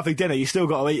makes you a lovely dinner, you still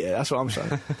got to eat it, that's what I'm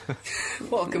saying.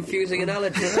 What a confusing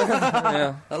analogy.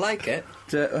 Yeah. I like it.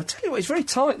 I'll tell you what, it's very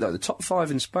tight though. The top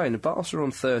five in Spain, Barca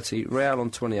on 30, Real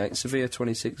on 28, Sevilla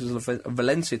 26,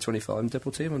 Valencia 25, and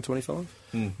Deportivo on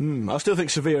 25. I still think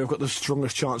Sevilla have got the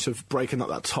strongest chance of breaking up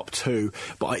that top two,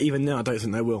 but even now I don't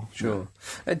think they will. Sure.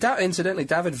 Incidentally,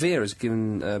 David Villa has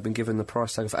been given the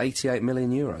price tag of €88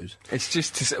 million. It's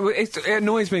just it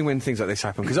annoys me when things like this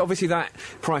happen, because obviously that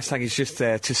price tag is just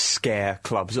there to scare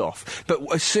clubs off. But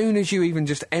as soon as you even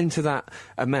just enter that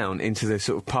amount into the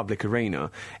sort of public arena,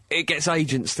 it gets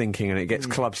agents thinking and it gets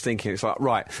clubs thinking. It's like,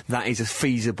 right, that is a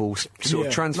feasible sort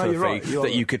of transfer fee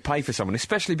that you could pay for someone,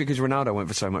 especially because Ronaldo went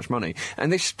for so much money.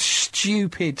 And this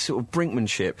stupid sort of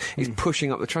brinkmanship is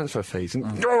pushing up the transfer fees, and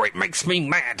it makes me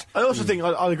mad. I also think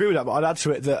I'd agree with that, but I'd add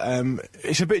to it that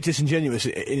it's a bit disingenuous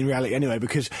in reality anyway,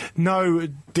 because no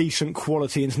decent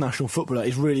quality international footballer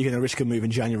is really going to risk a move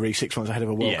in January 6 months ahead of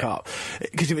a World Cup.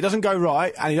 Because if it doesn't go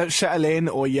right and you don't settle in,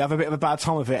 or you have a bit of a bad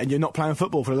time of it and you're not playing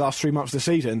football for the last 3 months of the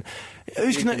season,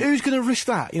 who's going to risk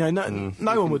that? You know,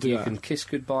 no one would do You that. can kiss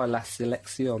goodbye La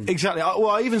Selección. Exactly.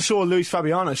 I even saw Luis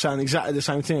Fabiano saying exactly the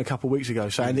same thing a couple of weeks ago,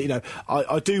 saying that, you know,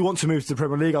 I do want to move to the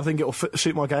Premier League, I think it'll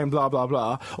suit my game, blah, blah,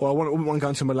 blah, or I wouldn't want to go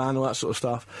into Milan, all that sort of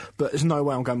stuff, but there's no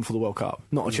way I'm going for the World Cup.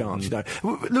 Not a chance, you know.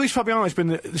 Luis Fabiano's been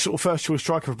the sort of first choice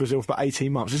striker for Brazil for about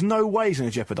 18 months. There's no way he's going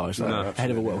to jeopardise that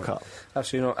ahead of a World Cup.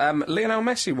 Absolutely not. Lionel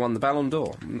Messi won the Ballon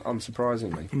d'Or,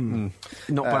 unsurprisingly.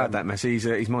 Not bad, that Messi.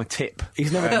 He's my tip.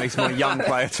 He's never he's my young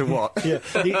player to watch. Yeah,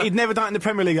 he'd never done it in the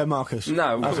Premier League, Marcus.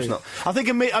 No, of course not. I think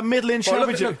a middling Well,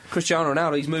 championship. look, Cristiano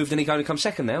Ronaldo, he's moved and he can only come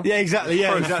second now. Yeah, exactly.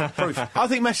 Yeah, exactly. I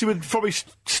think Messi would probably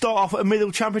start off at a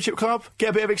middle championship club, get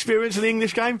a bit of experience in the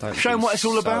English game, show him what it's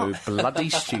all about. So bloody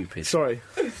stupid. Sorry.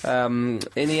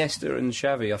 Iniesta and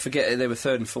Xavi, I forget they were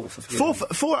third and fourth.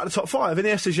 Four out of the top five.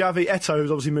 Iniesta, Xavi, Eto'o,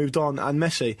 who's obviously moved on, and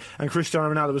Messi, and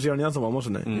Cristiano Ronaldo was the only other one,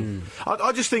 wasn't it?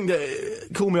 I just think that,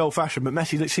 call me old-fashioned, but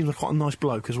Messi seems like quite a nice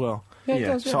bloke as well. Yeah, he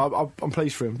does, yeah. So I'm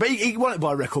pleased for him. But he won it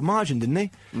by a record margin, didn't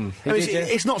he? I mean,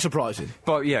 it's not surprising.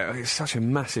 But yeah, it's such a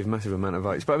massive amount of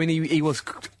votes. But I mean, he was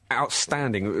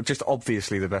outstanding, just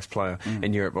obviously the best player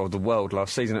in Europe or the world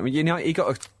last season. I mean, you know, he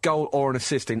got a goal or an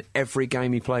assist in every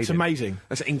game he played. It's amazing.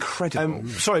 That's incredible.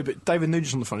 Sorry, but David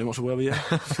Nugent's on the phone. He wants to well, yeah.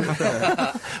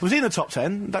 Was he in the top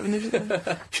 10, David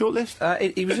Nugent? Short list?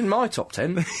 He was in my top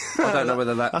 10. I don't know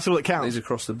whether that's all that counts. is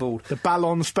across the board. The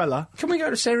Ballon speller. Can we go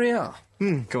to Serie A?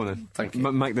 Go on then. Thank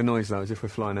you. Make the noise though, as if we're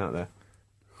flying out there.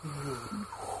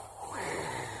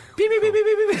 Beep, beep, beep, beep,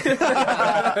 beep, beep.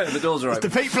 The doors are The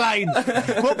open. Pete plane.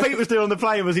 What Pete was doing on the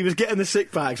plane was he was getting the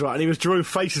sick bags, right, and he was drawing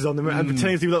faces on them and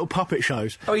pretending to do little puppet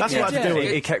shows. Oh, he That's did, what I had to yeah. do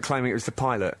with. He kept claiming it was the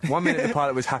pilot. 1 minute the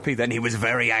pilot was happy, then he was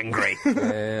very angry.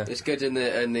 Yeah. It's good in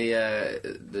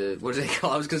the what do they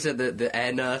call? I was going to say the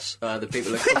air nurse. The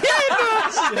people that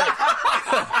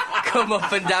come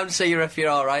up and down, see you if you're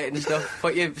all right and stuff.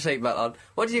 Put your seatbelt on.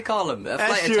 What do you call them? Flight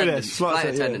stewardess. attendants. Flight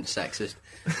attendants. Sexist.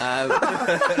 Could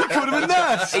have been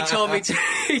nurse. He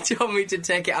told me to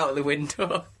take it out of the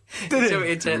window. He told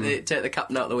me to take the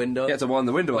captain out the window. You had to wind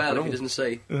the window up. Well, and if he all. doesn't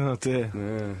see. Oh dear.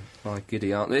 Yeah, my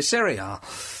giddy aunt. Serie A.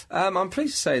 I'm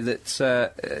pleased to say that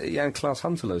Jan Klaas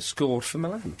Huntelaar scored for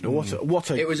Milan. What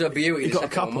a It was a beauty. He the got a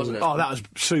second one, couple, wasn't it? Oh, that was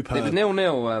superb. It was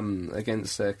 0-0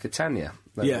 against Catania.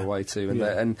 They Yeah. were away to, and,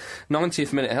 Yeah. and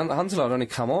 90th minute, Huntelaar had only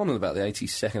come on in about the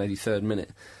 82nd, 83rd minute,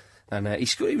 and he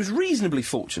scored. He was reasonably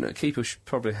fortunate. Keeper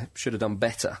probably should have done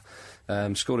better.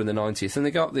 Scored in the 90th, and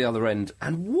they go up the other end,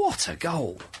 and what a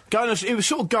goal! It was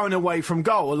sort of going away from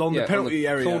goal along the penalty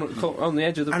area, on the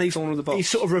edge of the and corner of the box. he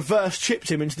sort of reverse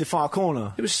chipped him into the far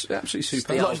corner. It was absolutely The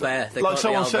superb. Albert. They call Like it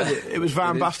someone the said, Albert. it was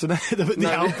Van It is. Basten.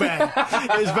 The Albert.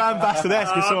 It was Van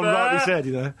Basten-esque, as someone rightly said.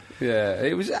 You know, Yeah,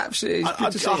 it was absolutely. It's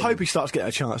good to see I him. hope he starts getting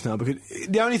a chance now, because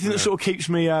the only thing that sort of keeps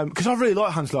me, because I really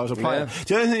like Huntelaar as a player, Yeah.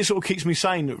 the only thing that sort of keeps me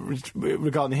sane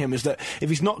regarding him is that if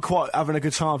he's not quite having a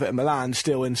good time of it at Milan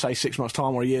still in, say, 6 months'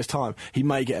 time or a year's time, he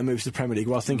may get a move to the Premier League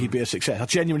where I think he'd be a success. I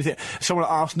genuinely think someone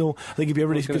at Arsenal, I think he'd be a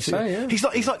really I was good gonna say,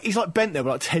 yeah. He's like bent there, but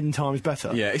like 10 times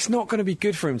better. Yeah, it's not going to be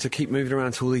good for him to keep moving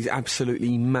around to all these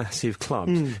absolutely massive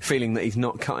clubs, feeling that he's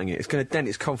not cutting it. It's going to dent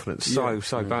his confidence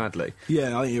so badly.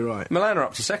 Yeah, I think you're right. Milan are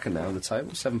up to second now on the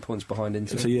table, 7 points behind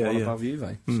Inter, So, yeah, one yeah. above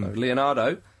Juve. So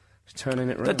Leonardo is turning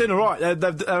it They're round. doing all right.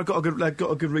 They've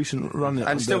got a good recent run.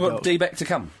 And still got D-Beck to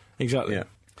come. Exactly. Yeah.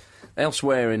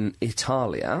 Elsewhere in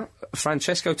Italia,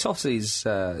 Francesco Totti's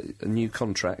new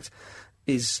contract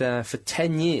is for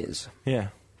 10 years. Yeah.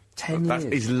 10 That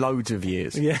years. is loads of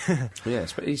years. Yeah.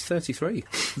 Yes, but he's 33.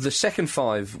 The second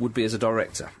 5 would be as a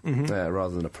director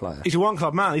rather than a player. He's a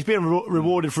one-club man. He's being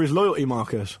rewarded for his loyalty,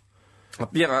 Marcus.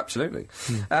 Yeah, absolutely.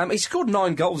 He scored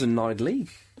 9 goals in 9 league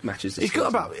matches this He's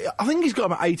got season. I think he's got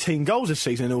about 18 goals this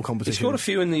season in all He competitions. scored a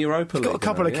few in the Europa He's League. got a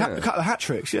couple of yeah. couple of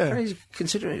hat-tricks, yeah. He's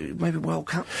considering maybe World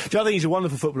Cup. Do you know, I think he's a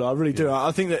wonderful footballer. I really do.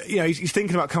 I think that he's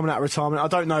thinking about coming out of retirement. I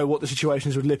don't know what the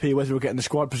situation is with Lippi, whether he'll get in the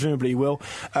squad. Presumably he will.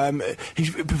 He's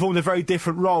performed a very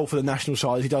different role for the national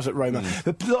side as he does at Roma.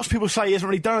 But lots of people say he hasn't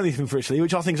really done anything for Italy,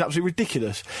 which I think is absolutely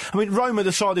ridiculous. I mean, Roma,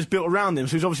 the side is built around him,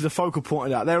 so he's obviously the focal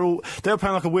point of that. They were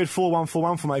playing like a weird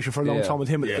 4-1-4-1 formation for a long Yeah. time with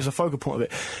him as a focal point of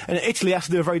it. And Italy has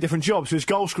to do a very different job, so his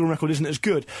goal scoring record isn't as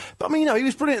good. But I mean, he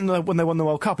was brilliant when they won the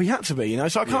World Cup. He had to be,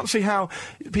 so I can't see how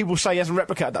people say he hasn't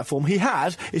replicated that form. He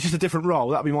has. It's just a different role.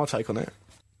 That'd be my take on it.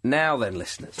 Now then,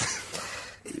 listeners,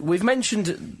 we've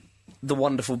mentioned the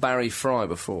wonderful Barry Fry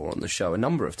before on the show a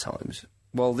number of times.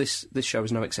 Well, this show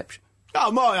is no exception.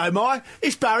 Oh my,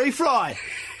 it's Barry Fry.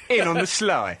 In on the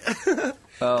sly.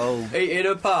 Oh, Eating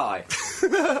a pie.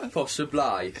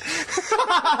 Possibly.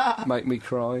 make me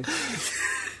cry.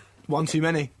 One too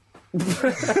many.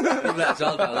 That's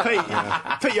all about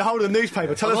that. Pete, you're holding a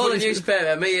newspaper. Tell Of us all what the you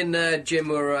newspaper, me and Jim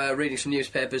were reading some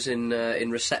newspapers in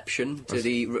reception to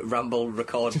the Ramble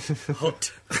Record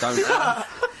hut. Don't.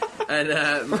 And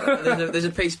there's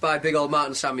a piece by big old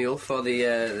Martin Samuel for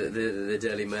the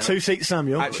Daily Mail. Two-seat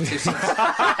Samuel.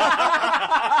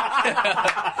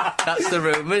 That's the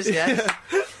rumours, yeah.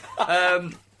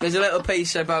 There's a little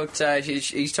piece about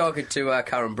he's talking to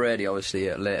Karen Brady, obviously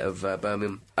at late of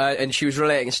Birmingham, and she was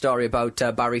relating a story about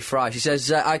Barry Fry. She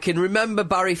says, "I can remember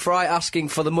Barry Fry asking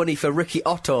for the money for Ricky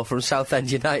Otto from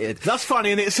Southend United. That's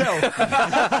funny in itself.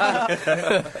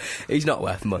 He's not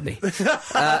worth money."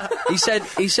 He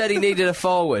said he needed a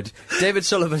forward. David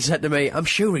Sullivan said to me, "I'm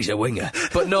sure he's a winger,"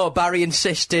 but no. Barry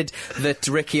insisted that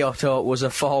Ricky Otto was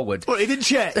a forward. Well, he didn't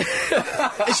check.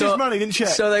 It's his money, he didn't check.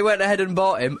 So they went ahead and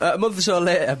bought him. A month or so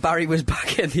later, Barry was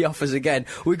back in the office again.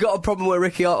 We got a problem with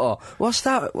Ricky Otto. What's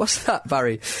that,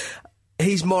 Barry?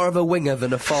 He's more of a winger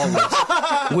than a forward.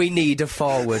 We need a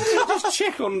forward. Just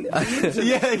check on.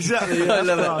 Yeah, exactly. Yeah, I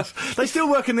love that's class. They still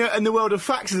work in the world of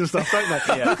faxes and stuff, don't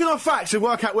they? Look at our fax and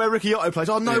work out where Ricky Otto plays.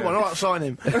 Oh, no one. All right, sign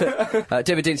him.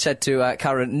 David Dean said to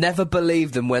Karen, "Never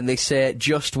believe them when they say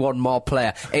just one more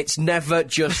player. It's never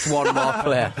just one more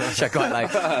player." Which I quite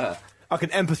like. I can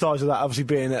empathise with that, obviously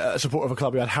being a supporter of a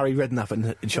club who had Harry Redknapp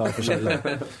in charge for so long.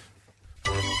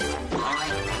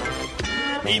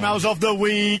 Emails of the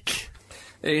week.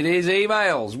 It is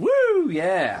emails. Woo,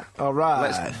 yeah. All right.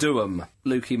 Let's do them.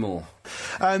 Lukey Moore.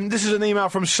 And this is an email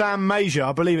from Sam Major.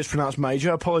 I believe it's pronounced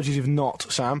Major. Apologies if not,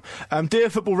 Sam. Dear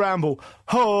Football Ramble,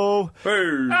 ho!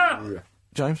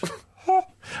 James?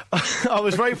 I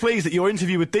was very pleased that your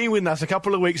interview with Dean Windass a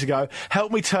couple of weeks ago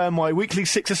helped me turn my weekly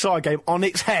six-a-side game on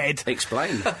its head.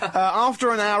 Explain.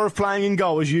 After an hour of playing in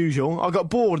goal as usual, I got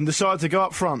bored and decided to go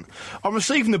up front. I'm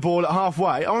receiving the ball at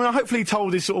halfway. I mean, I hopefully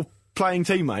told his sort of playing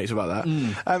teammates about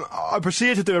that. I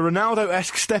proceeded to do a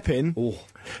Ronaldo-esque step-in,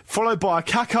 followed by a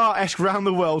Kaká-esque round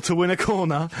the world to win a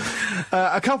corner.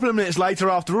 A couple of minutes later,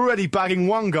 after already bagging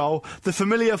one goal, the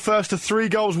familiar first to 3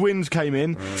 goals wins came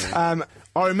in.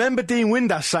 I remember Dean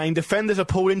Windass saying defenders are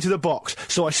pulled into the box,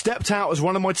 so I stepped out as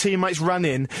one of my teammates ran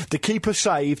in, the keeper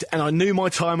saved, and I knew my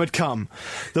time had come.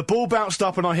 The ball bounced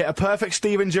up and I hit a perfect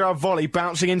Steven Gerrard volley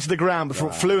bouncing into the ground before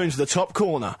it flew into the top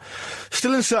corner.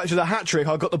 Still in search of the hat-trick,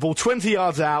 I got the ball 20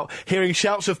 yards out, hearing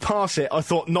shouts of pass it, I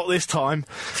thought, not this time.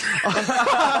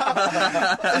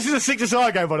 This is a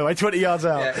six-a-side game, by the way, 20 yards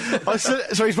out. Yeah.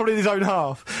 So he's probably in his own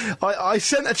half. I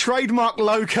sent a trademark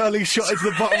low curly shot into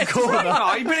the bottom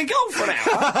corner. You've been in goal for an hour.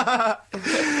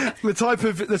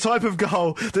 The type of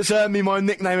goal that's earned me my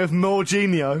nickname of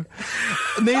Morginho.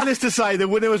 Needless to say, the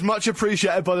winner was much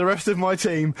appreciated by the rest of my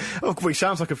team. Oh, he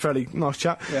sounds like a fairly nice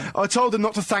chap. Yeah. I told them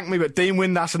not to thank me, but Dean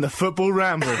Windass and the Football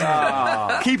Ramble.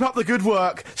 Keep up the good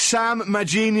work, Sam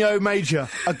Morginho Major,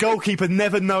 a goalkeeper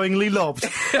never knowingly lobbed.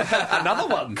 Another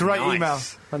one. Great email.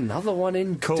 Another one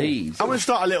indeed. I'm going to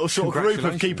start a little sort of group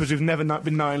of keepers who've never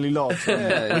been knowingly lobbed.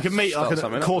 Yeah, we can meet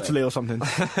like quarterly or something.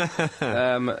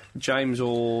 James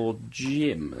or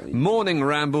Jim? Morning,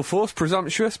 Ramble Force.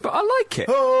 Presumptuous, but I like it.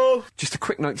 Oh! Just a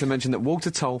quick note to mention that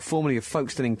Walter Toll, formerly of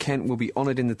Folkestone in Kent, will be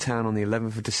honoured in the town on the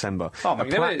 11th of December. Oh,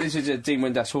 this is a Dean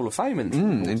Windass Hall of Fame,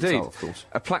 indeed. Toll, of course.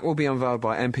 A plaque will be unveiled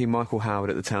by MP Michael Howard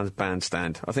at the town's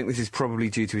bandstand. I think this is probably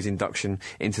due to his induction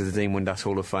into the Dean Windass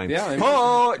Hall of Fame.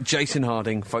 Yeah, Jason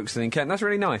Harding, Folkestone in Kent. That's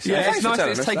really nice. Yeah, it's nice that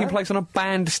it's taking place on a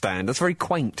bandstand. That's very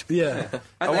quaint. Yeah.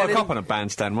 I woke up on a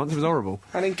bandstand once. It was horrible.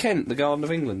 And in Kent, the Garden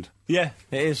of England. Yeah,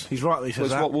 it is. He's right that he says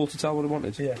was that. What Walter Toll would have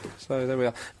wanted. Yeah. So there we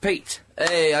are. Pete.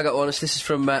 Hey, I got one. This is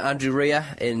from Andrew Rea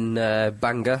in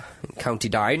Bangor, County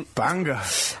Down. Bangor.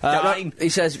 He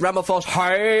says, Ramble Force,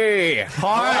 hi!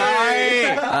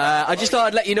 Hi! I just thought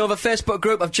I'd let you know of a Facebook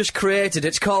group I've just created.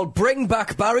 It's called Bring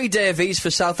Back Barry Davies for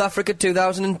South Africa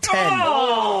 2010.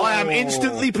 Oh! I am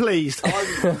instantly pleased.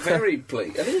 I'm very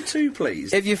pleased. A little too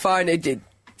pleased. If you find it...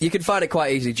 You can find it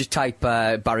quite easily. Just type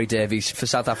Barry Davies for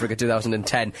South Africa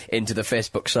 2010 into the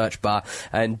Facebook search bar.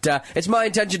 And it's my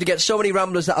intention to get so many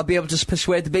Ramblers that I'll be able to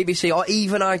persuade the BBC or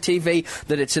even ITV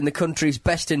that it's in the country's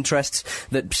best interests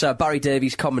that Sir Barry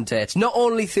Davies commentates. Not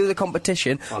only through the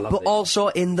competition, but also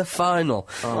in the final.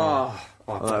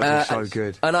 That was so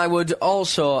good. And I would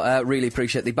also really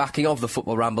appreciate the backing of the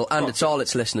Football Ramble and it's all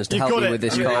its listeners to help me with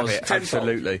this cause.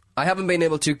 Absolutely. I haven't been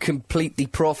able to complete the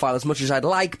profile as much as I'd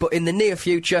like, but in the near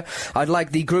future, I'd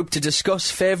like the group to discuss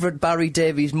favourite Barry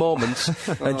Davies moments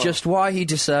and just why he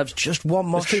deserves just one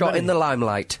more shot in the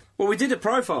limelight. Well, we did a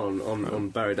profile on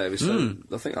Barry Davies, so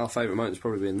I think our favourite moment's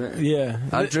probably in there. Yeah.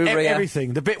 Andrew Rea.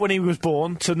 Everything. The bit when he was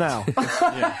born to now.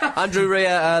 Andrew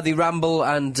Rea, the Ramble,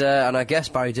 and I guess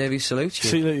Barry Davies salutes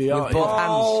you. Salute you. With both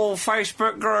hands. Oh,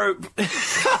 Facebook group.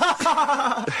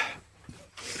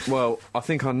 Well, I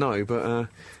think I know, but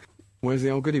where's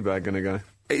the old goodie bag going to go?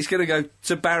 It's going to go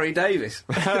to Barry Davies.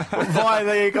 Via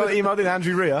the emailed in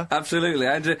Andrew Rea. Absolutely,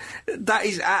 Andrew. That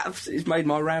is it's made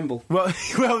my ramble.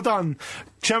 Well done.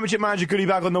 Championship manager goodie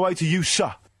bag on the way to you,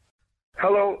 sir.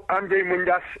 Hello, I'm Dean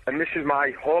Windass, and this is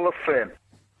my Hall of Fame.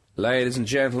 Ladies and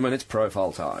gentlemen, it's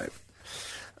profile time.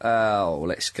 Oh,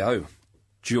 let's go.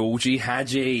 Georgie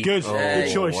Hadji. Good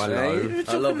choice. Hello.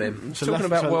 I love him. Talking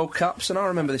about World Cups, and I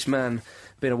remember this man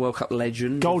being a World Cup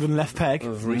legend. Golden left peg.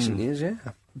 Of recent years, yeah.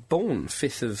 Born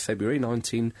 5th of February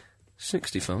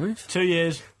 1965. 2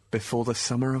 years. Before the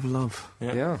summer of love.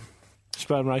 Yeah.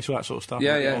 Sperm race, all that sort of stuff.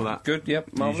 Yeah. All that. Good,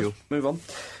 yep. Marvellous. Move on.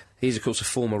 He's, of course, a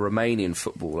former Romanian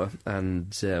footballer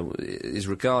and is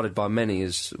regarded by many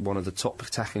as one of the top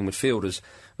attacking midfielders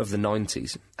of the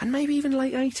 90s and maybe even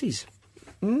late 80s,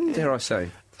 dare I say.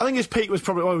 I think his peak was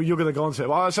probably... Well, you're going to go on to it,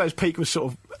 but I'd say his peak was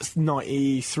sort of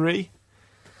 93.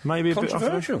 Maybe a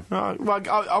controversial. Bit well,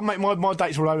 I'll make my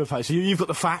dates all over the place. So you've got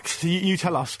the facts. You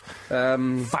tell us.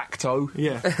 Facto.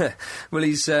 Yeah. Well,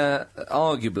 he's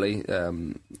arguably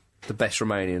the best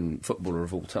Romanian footballer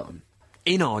of all time.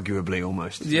 Inarguably,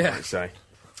 almost. Yeah. I'd say.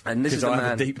 And this is because the I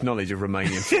have man. a deep knowledge of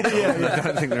Romanian football. I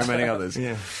don't think there are many others.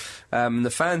 Yeah.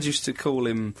 The fans used to call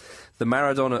him the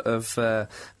Maradona of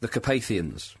the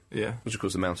Carpathians. Yeah. Which, of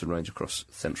course, is the mountain range across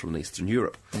Central and Eastern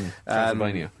Europe.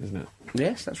 Transylvania, isn't it?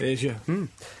 Yes, that's right. It is, yeah.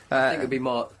 I think it'd be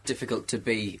more difficult to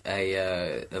be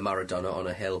a Maradona on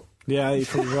a hill. Yeah, you're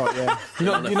probably right, yeah.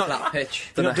 On a flat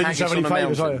pitch. You're not doing haggis yourself any on a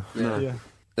favours, are mountain. you? No. Yeah.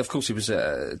 Of course, he was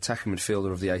an attacking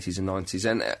midfielder of the 80s and 90s,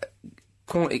 and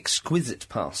quite exquisite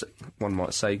passing, one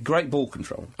might say. Great ball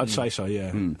control. I'd say so, yeah.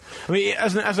 I mean,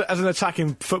 as an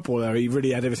attacking footballer, he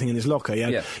really had everything in his locker.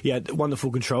 He had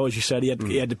wonderful control, as you said. He had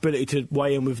the ability to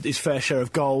weigh in with his fair share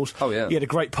of goals. Oh, yeah. He had a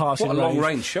great passing What a range.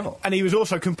 long-range shot. And he was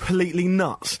also completely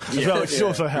nuts as well, which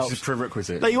also helps. Which is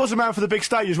prerequisite. He was a man for the big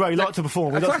stage as well. He liked to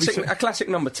perform. A classic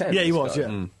number 10. Yeah, he this was, guy.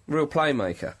 yeah. Real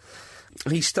playmaker.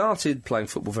 He started playing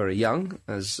football very young,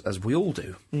 as we all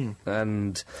do.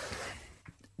 And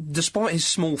despite his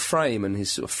small frame and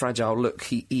his sort of fragile look,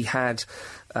 he had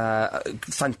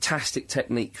fantastic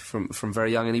technique from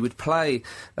very young, and he would play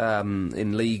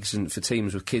in leagues and for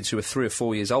teams with kids who were 3 or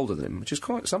 4 years older than him, which is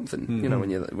quite something, you know,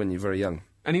 when you're very young.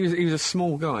 And he was a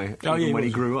small guy when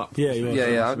he grew up. Yeah, he was.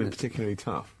 It Yeah, must have been particularly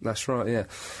tough. That's right, yeah.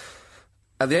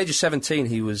 At the age of 17,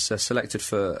 he was selected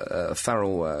for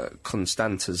Farrell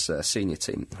Constanta's senior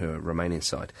team, who are Romanian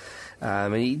side.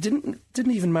 And he didn't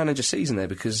even manage a season there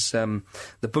because the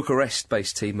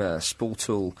Bucharest-based team,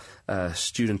 Sportul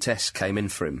Studentesc, came in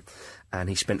for him. And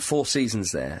he spent 4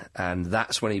 seasons there, and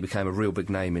that's when he became a real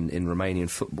big name in Romanian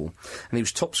football. And he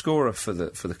was top scorer for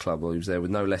the club while he was there,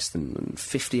 with no less than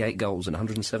 58 goals in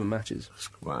 107 matches.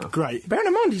 Wow. Great. Bearing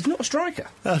in mind, he's not a striker.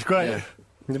 That's great. Yeah.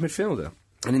 He's a midfielder.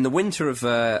 And in the winter of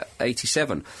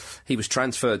 87, he was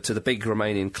transferred to the big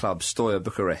Romanian club, Steaua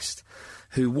Bucharest,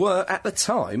 who were, at the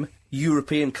time,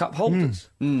 European Cup holders.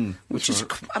 Which is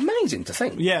amazing to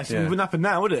think. Yes, it wouldn't happen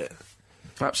now, would it?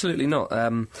 Absolutely not.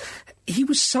 He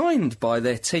was signed by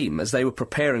their team as they were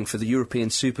preparing for the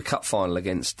European Super Cup final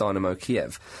against Dynamo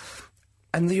Kiev.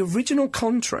 And the original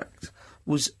contract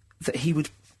was that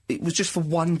it was just for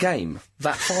one game,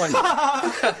 that final.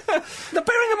 Now,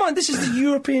 bearing in mind, this is the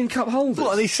European Cup holders.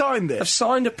 What, and he signed it? Have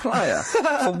signed a player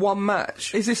for one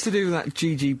match. Is this to do with that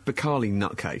Gigi Bacali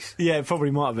nutcase? Yeah, it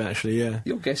probably might have been, actually, yeah.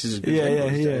 Your guess is as good Yeah, as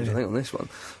anybody's, yeah, James, yeah. I think, on this one.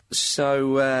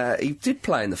 So, he did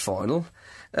play in the final.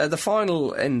 The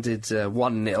final ended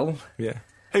 1-0. Yeah.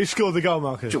 Who scored the goal,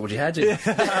 Marcus? Georgie Hadji.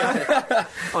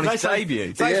 On his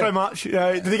debut. Thanks very much.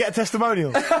 Did he get a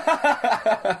testimonial?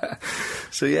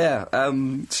 So yeah,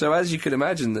 so as you can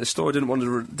imagine, the Steaua didn't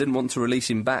want to release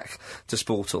him back to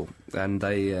Sportul, and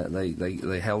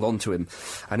they held on to him,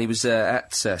 and he was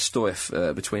at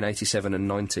Steaua between 87 and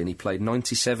 90, and he played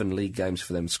 97 league games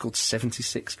for them, scored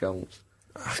 76 goals.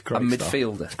 That's great A stuff.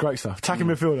 midfielder. That's great stuff. Attacking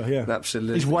midfielder, yeah.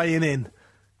 Absolutely. He's weighing in.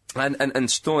 And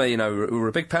Steaua, you know, were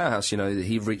a big powerhouse. You know,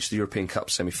 he reached the European Cup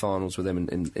semi-finals with them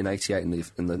in '88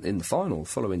 in the final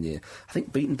following year. I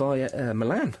think beaten by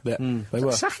Milan. Yeah, they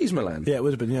were. Saki's Milan. Yeah, it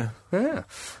would have been, yeah. Yeah.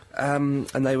 And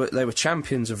they were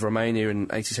champions of Romania in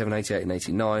 87, 88 and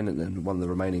 89, and then won the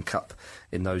Romanian Cup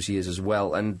in those years as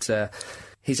well. And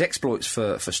his exploits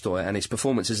for Steaua and his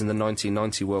performances in the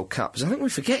 1990 World Cup, because I think we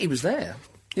forget he was there.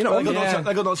 You know, They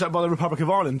got knocked out by the Republic of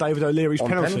Ireland, David O'Leary's on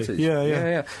penalty. penalties.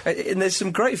 Yeah. And there's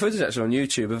some great footage actually on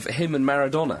YouTube of him and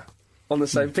Maradona on the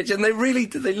same pitch, and they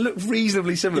look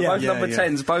reasonably similar. Yeah. Both Yeah, number yeah.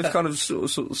 10s, both kind of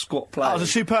sort of squat players. That was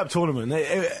a superb tournament.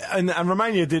 And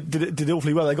Romania did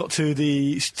awfully well. They got to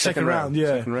the second round,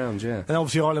 yeah. Second round, yeah. And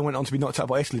obviously Ireland went on to be knocked out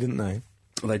by Italy, didn't they?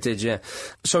 They did, yeah.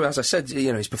 So, as I said,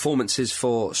 you know, his performances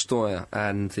for Steaua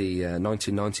and the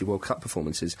 1990 World Cup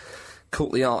performances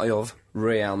caught the eye of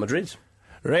Real Madrid.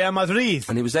 Real Madrid.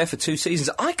 And he was there for 2 seasons.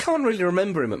 I can't really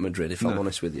remember him at Madrid, if I'm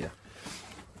honest with you.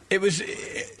 It was...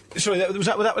 Sorry, would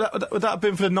that have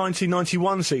been for the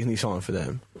 1991 season he signed for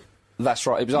them? That's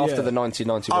right, it was after the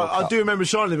 1990 World Cup. I do remember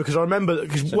signing because I remember...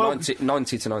 So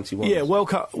 90 to 91. Yeah, World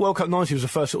Cup 90 was the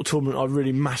first sort of tournament I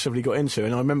really massively got into,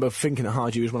 and I remember thinking that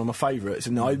Hadji was one of my favourites,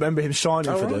 and I remember him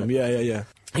signing for them. Yeah.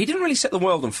 He didn't really set the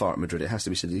world on fire at Madrid, it has to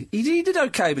be said. He did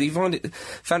okay, but he found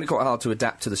it quite hard to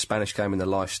adapt to the Spanish game and the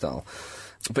lifestyle.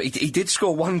 But he did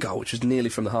score 1 goal, which was nearly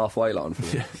from the halfway line for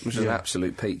him, which was an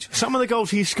absolute peach. Some of the goals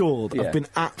he scored have been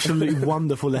absolutely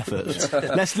wonderful efforts.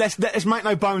 Let's make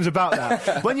no bones about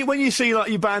that. When you see like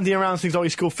you bandy around things like he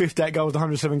scored 58 goals,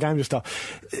 107 games and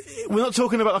stuff, we're not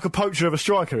talking about like a poacher of a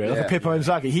striker here, like a Pippo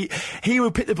Inzaghi. He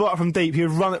would pick the ball up from deep, he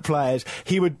would run at players,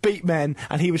 he would beat men,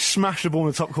 and he would smash the ball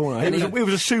in the top corner. He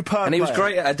was a superb And he was player.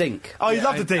 great at a dink. Oh, he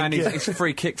loved the dink. And his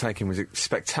free kick taking was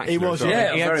spectacular. He was, as well.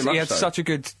 yeah, he very much had so. such a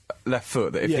good left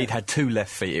foot that if Yeah. he'd had 2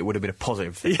 left feet, it would have been a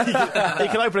positive thing. He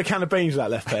can open a can of beans with that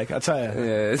left peg, I tell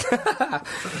you.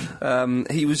 Yeah.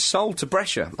 He was sold to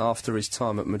Brescia after his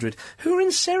time at Madrid, who are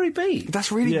in Serie B.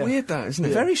 That's really Yeah. weird, that, isn't it?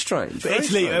 Very strange. But very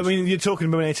Italy, strange. I mean, you're talking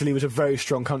about when Italy was a very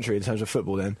strong country in terms of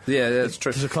football then. Yeah, that's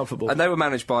true. It's a club football. And they were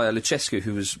managed by Lucescu,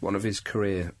 who was one of his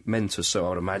career mentors, so I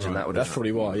would imagine that would That's have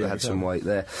probably why, yeah, had some exactly. weight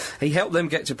there. He helped them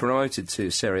get to promoted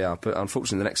to Serie A, but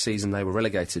unfortunately the next season they were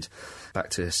relegated back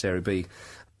to Serie B.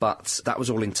 But that was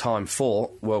all in time for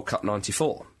World Cup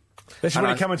 '94. This is And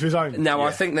when he came into his own. Now,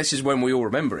 I think this is when we all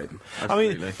remember him. I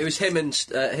mean, It was him and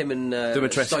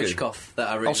Dumitrescu. Stoichkov that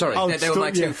I really Oh, sorry. liked. They were my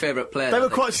yeah. two favourite players. They I were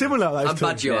think. quite similar, those And two.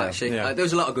 Baggio, Yeah. actually. Yeah. There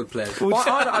was a lot of good players.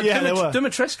 Well, Yeah, they were.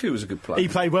 Dumitrescu was a good player. He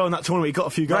played well in that tournament. He got a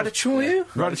few goals. Radicchio?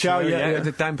 Radicchio,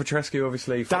 yeah. Dan Petrescu,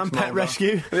 obviously. Dan Fox Pet Mulder.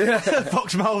 Rescue.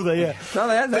 Fox Mulder, yeah. No,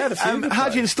 they had a few good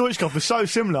Hadji and players. Stoichkov were so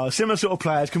similar sort of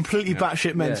players, completely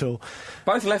batshit mental.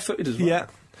 Both left-footed as well. Yeah.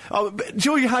 Oh, but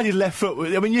Georgie Hadji's left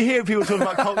foot. I mean, you hear people talking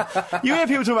about you hear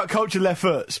people talking about cultured left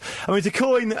foots. I mean, to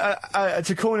coin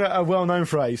a well-known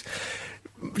phrase,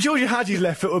 Georgie Hadji's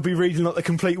left foot would be reading like the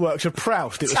complete works of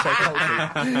Proust. It was so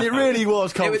cultured. It really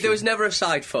was cultured. There was never a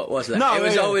side foot, was there? No, it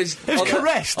was yeah. always. It was on the-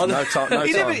 caressed. on the- No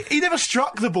time. He never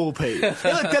struck the ball, Pete.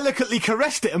 He like delicately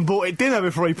caressed it and bought it dinner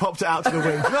before he popped it out to the wing.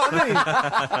 You know what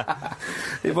I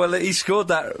mean? Well, he scored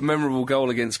that memorable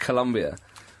goal against Colombia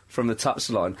from the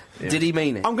touchline. Did he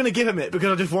mean it? I'm going to give him it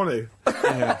because I just want to.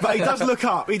 But he does look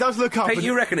up. Pete, and-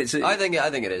 you reckon it's... I think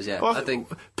it is. Yeah, Well, I think.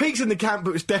 Pete's in the camp,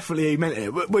 but it's definitely he meant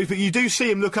it. But you do see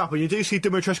him look up, and you do see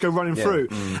Dumitrescu running through.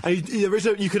 And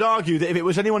you could argue that if it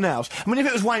was anyone else, I mean, if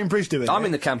it was Wayne Bridge doing I'm it,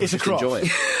 in the camp of it's a just cross. enjoy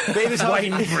it. But if it's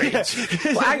Wayne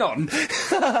Bridge. Well, hang on.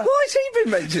 Why has he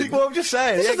been mentioned? Well, I'm just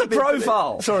saying. This yeah, is the it could be-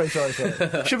 profile. Sorry.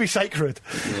 Should be sacred.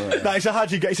 No, it's a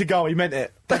Hadji gets a goal. He meant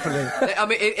it. Definitely. I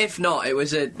mean, if not, it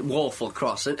was a woeful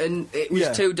cross, and it was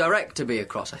Yeah. too direct to be a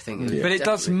cross. I think. But it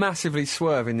does Definitely. massively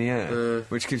swerve in the air,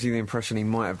 which gives you the impression he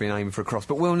might have been aiming for a cross,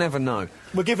 but we'll never know.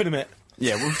 We're giving him it.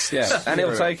 Yeah, we'll see. Yeah, and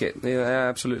he'll take it. Yeah,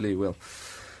 absolutely will.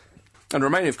 And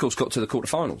Romania, of course, got to the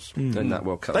quarter-finals in that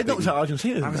World Cup. They knocked out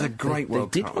Argentina. That was a great They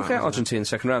World did Cup. knock that out was, Argentina in the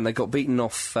second round. They got beaten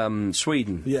off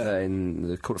Sweden Yeah. in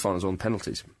the quarterfinals on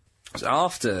penalties. So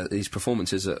after these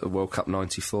performances at the World Cup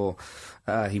 '94,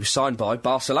 he was signed by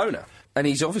Barcelona. And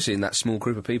he's obviously in that small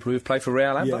group of people who've played for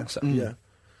Real and Barca. Yeah.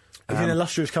 He's in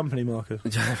illustrious company, Marcus.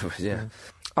 Yeah.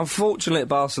 Unfortunately, at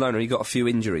Barcelona, he got a few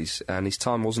injuries, and his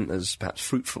time wasn't as perhaps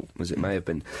fruitful as it may have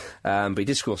been. But he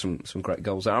did score some great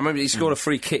goals there. I remember he scored a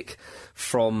free kick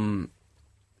from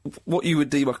what you would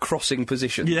deem a crossing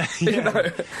position. Yeah, You yeah,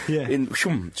 know?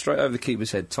 yeah. Straight over the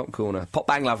keeper's head, top corner. Pop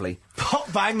bang lovely.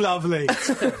 Pop bang lovely.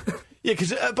 Yeah,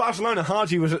 because at Barcelona,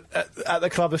 Hadji was at the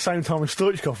club the same time as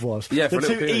Stoichkov was. Yeah, for the a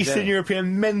little two period, Eastern yeah.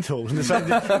 European mentals in the same.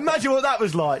 Imagine what that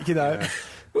was like, you know.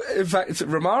 In fact,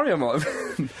 Romario might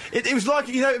have... It was like,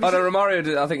 you know. Oh, no,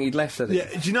 Romario, I think he'd left, hadn't he? Yeah,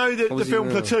 do you know the was he film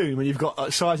there? Platoon when you've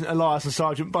got Sergeant Elias and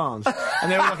Sergeant Barnes,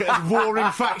 and they were like warring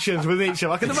factions with each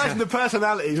other? I can imagine the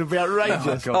personalities would be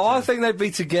outrageous. Oh, I think they'd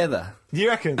be together. Do you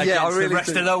reckon? Yeah, I really the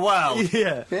rest think- of the world.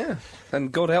 Yeah. Yeah. And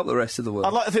God help the rest of the world.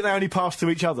 I'd like to think they only passed to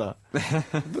each other.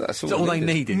 That's That's all they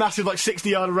needed. Massive, like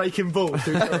 60-yard raking balls.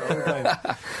 To each other all day.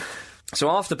 So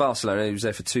after Barcelona, he was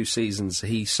there for 2 seasons,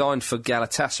 he signed for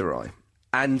Galatasaray.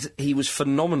 And he was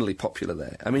phenomenally popular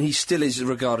there. I mean, he still is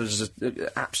regarded as an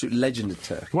absolute legend of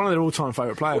Turkey. One of their all-time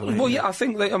favourite players. Well, yeah, I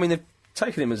think they've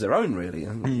taken him as their own, really.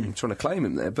 I'm trying to claim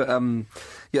him there. But,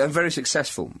 yeah, and very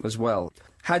successful as well.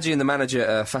 Hadji and the manager,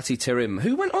 Fatih Terim,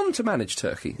 who went on to manage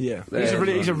Turkey. Yeah, there.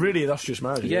 he's a really illustrious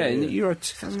manager. Yeah, in Euro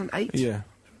 2008. Yeah.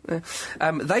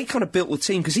 They kind of built the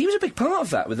team, because he was a big part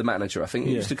of that with the manager, I think.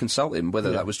 He used to consult him,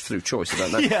 whether that was through choice, I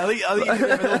don't know. Yeah, I think he didn't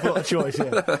have an awful lot of choice,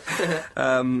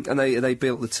 yeah. And they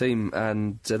built the team,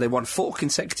 and they won 4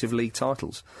 consecutive league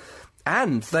titles.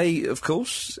 And they, of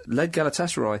course, led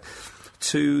Galatasaray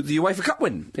to the UEFA Cup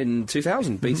win in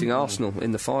 2000, beating Arsenal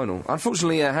in the final.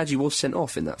 Unfortunately, Hadji was sent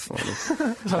off in that final.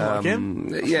 Sounds like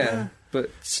him. Yeah. But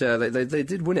they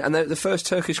did win it, and they're the first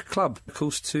Turkish club, of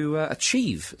course, to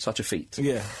achieve such a feat.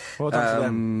 Yeah, well done to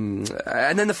them.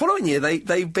 And then the following year,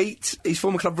 they beat his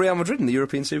former club Real Madrid in the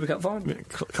European Super Cup final.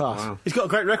 Class. Wow. He's got a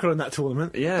great record in that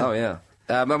tournament. Yeah. Oh yeah.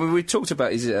 I mean, we talked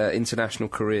about his international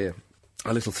career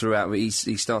a little throughout. He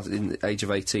started in the age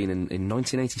of 18 in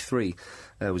 1983.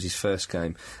 Was his first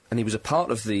game, and he was a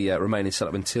part of the Romanian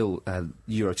setup until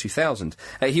Euro 2000.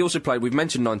 He also played, we've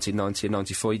mentioned 1990 and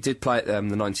 94, he did play at the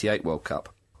 98 World Cup,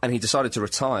 and he decided to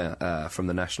retire from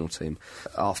the national team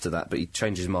after that, but he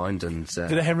changed his mind and...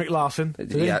 Did a Henrik Larsson?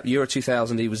 yeah, Euro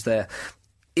 2000 he was there.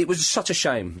 It was such a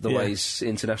shame the Yeah. way his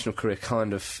international career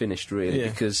kind of finished, really, Yeah.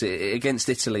 because against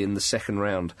Italy in the second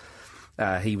round...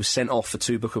 He was sent off for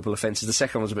 2 bookable offences. The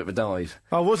second one was a bit of a dive.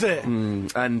 Oh, was it?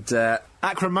 And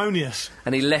Acrimonious.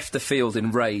 and he left the field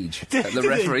in rage at the Did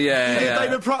referee. he? Yeah.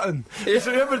 David Prutton.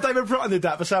 So remember David Prutton did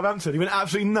that for Southampton? He went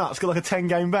absolutely nuts, got like a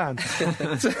 10-game ban.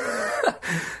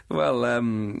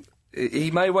 Well,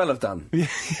 he may well have done.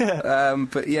 Yeah.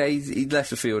 But yeah, he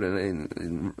left the field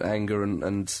in anger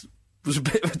and was a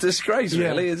bit of a disgrace, Yeah.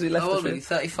 really, as he left How the old are you? field.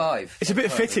 35. It's a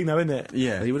bit fitting, though, isn't it?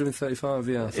 Yeah. He would have been 35,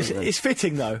 yeah. I think then. It's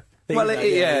fitting, though. Well,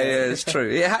 it's true.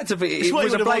 It had to be. It what he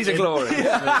was a would've blaze of glory.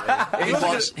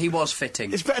 He was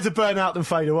fitting. It's better to burn out than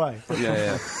fade away.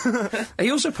 Yeah.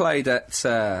 He also played at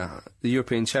the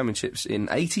European Championships in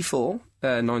 '84,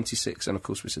 '96, and of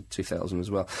course we said 2000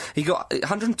 as well. He got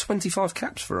 125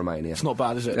 caps for Romania. It's not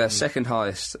bad, is it? Second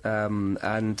highest,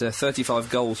 and 35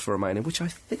 goals for Romania, which I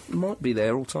think might be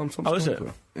their all-time top scorer. Oh, is it?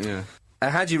 Yeah.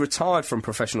 Hadji retired from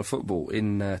professional football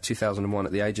in 2001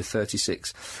 at the age of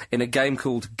 36 in a game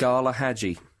called Gala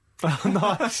Hadji. Oh,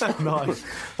 nice. Nice.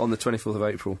 On the 24th of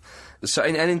April. So,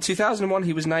 and in 2001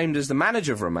 he was named as the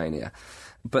manager of Romania,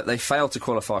 but they failed to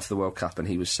qualify for the World Cup and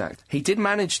he was sacked. He did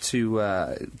manage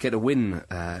to get a win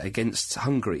against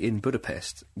Hungary in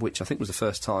Budapest, which I think was the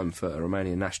first time for a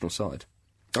Romanian national side.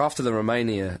 After the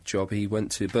Romania job, he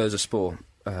went to Bursaspor,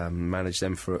 managed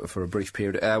them for a brief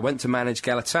period. Went to manage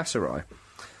Galatasaray.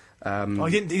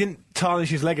 He didn't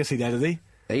tarnish his legacy there, did he?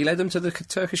 He led them to the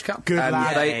Turkish Cup. Good and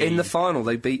lad. in the final,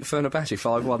 they beat Fenerbahce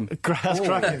 5-1. That's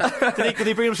cracking. Did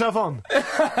he bring himself on?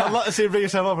 I'd like to see him bring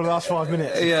himself on for the last 5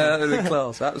 minutes. Yeah,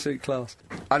 class, absolute class.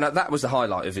 And that was the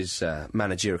highlight of his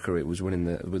managerial career, was winning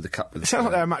the cup. With It sounds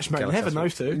like they're a match made in heaven,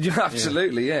 those two. Yeah,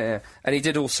 absolutely, yeah. And he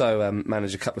did also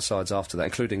manage a couple of sides after that,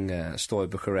 including Steaua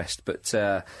Bucharest. But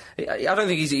I don't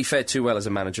think he fared too well as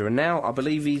a manager. And now I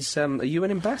believe he's a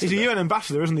UN ambassador. He's a UN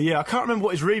ambassador, isn't he? Yeah, I can't remember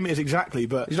what his remit is exactly,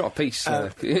 but He's not a peace. I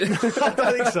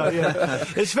don't think so, yeah.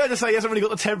 It's fair to say he hasn't really got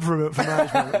the temperament for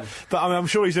management. But I mean, I'm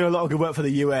sure he's doing a lot of good work for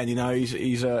the UN, you know.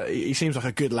 He seems like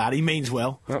a good lad. He means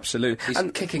well. Absolutely. He's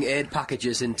kicking aid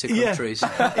packages into countries.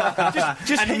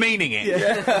 Just And meaning it.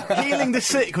 Yeah. Healing the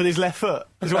sick with his left foot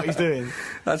is what he's doing.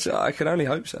 I can only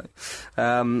hope so.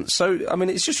 So, I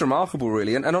mean, it's just remarkable,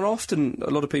 really. And often,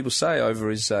 a lot of people say over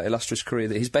his illustrious career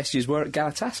that his best years were at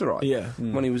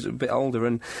Galatasaray when he was a bit older.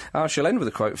 And I shall end with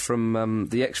a quote from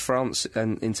the ex-France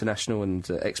international and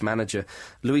ex-manager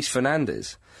Luis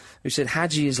Fernandez, who said,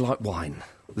 "Hadji is like wine.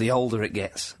 The older it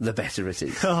gets, the better it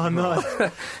is." Oh, no.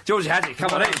 George Hadji, come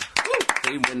on in.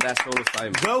 Team Windass Hall of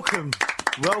Fame. Welcome,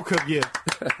 you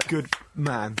good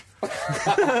man.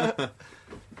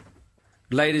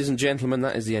 Ladies and gentlemen,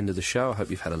 that is the end of the show. I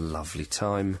hope you've had a lovely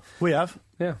time. We have.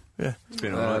 Yeah. It's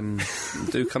been all right.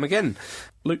 Do come again.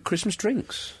 Luke, Christmas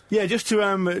drinks. Yeah, just to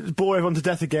bore everyone to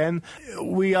death again,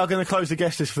 we are going to close the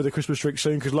guest list for the Christmas drink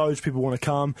soon because loads of people want to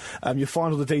come. You'll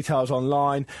find all the details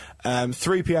online.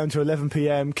 3 p.m. to 11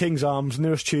 p.m, King's Arms,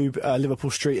 nearest tube,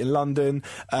 Liverpool Street in London.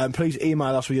 Please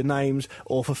email us with your names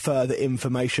or for further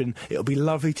information. It'll be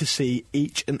lovely to see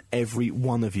each and every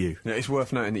one of you. Yeah, it's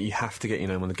worth noting that you have to get your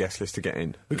name on the guest list to get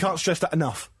in. We can't stress that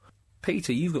enough.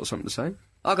 Peter, you've got something to say?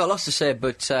 I've got lots to say,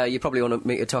 but you probably want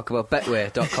me to talk about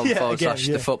betway.com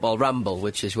 /the football ramble,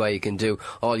 which is where you can do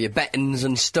all your bettings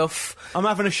and stuff. I'm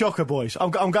having a shocker, boys. I'm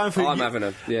going for.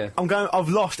 I've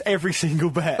lost every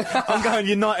single bet. I'm going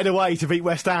United away to beat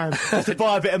West Ham just to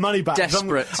buy a bit of money back.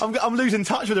 Desperate. I'm losing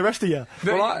touch with the rest of you.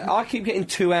 Well, I keep getting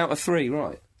 2 out of 3,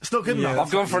 right? It's not good enough. I've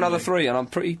gone for another 3, and I'm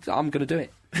going to do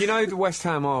it. You know, the West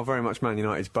Ham are very much Man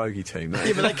United's bogey team.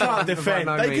 Yeah, but they can't defend.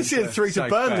 No They means conceded a 3 to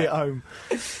safe Burnley bet. at home.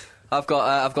 I've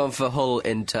gone for Hull,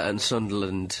 Inter, and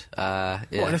Sunderland. What,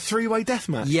 in a 3-way death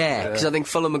match? Yeah, because I think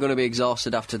Fulham are going to be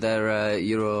exhausted after their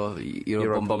Euro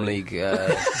Bum League.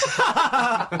 I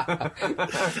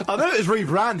know it was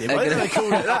rebranded. Why didn't they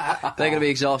call it that? They're going to be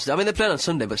exhausted. I mean, they're playing on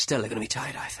Sunday, but still, they're going to be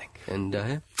tired, I think. And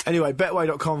Anyway,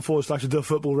 betway.com /the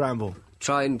football ramble.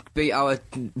 try and beat our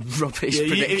rubbish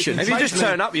predictions. If you just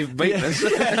turn up, you've beaten us.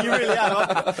 Yeah, you really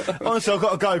have. Honestly, I've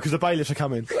got to go because the bailiffs are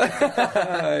coming.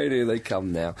 Here they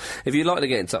come now. If you'd like to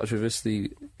get in touch with us,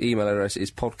 the email address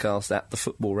is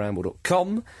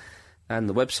podcast@thefootballramble.com and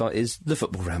the website is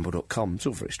thefootballramble.com. It's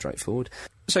all very straightforward.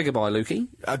 Say goodbye, Lukey.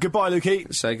 Goodbye,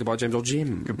 Lukey. Say goodbye, James or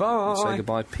Jim. Goodbye. Say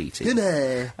goodbye, Petey.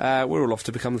 Goodbye. We're all off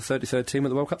to become the 33rd team at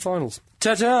the World Cup finals.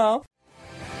 Ta-ta!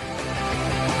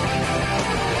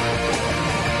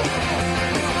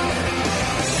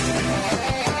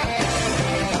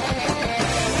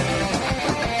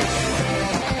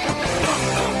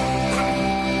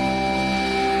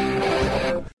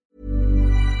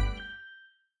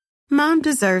 Mom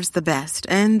deserves the best,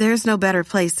 and there's no better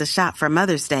place to shop for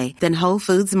Mother's Day than Whole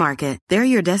Foods Market.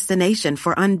 They're your destination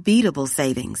for unbeatable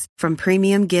savings, from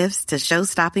premium gifts to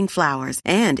show-stopping flowers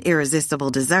and irresistible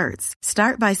desserts.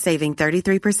 Start by saving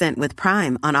 33% with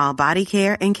Prime on all body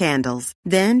care and candles.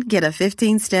 Then get a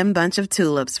 15-stem bunch of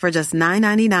tulips for just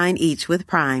 $9.99 each with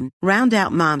Prime. Round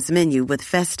out Mom's menu with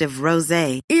festive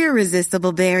rosé,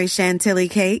 irresistible berry chantilly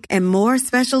cake, and more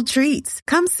special treats.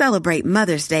 Come celebrate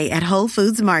Mother's Day at Whole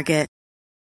Foods Market.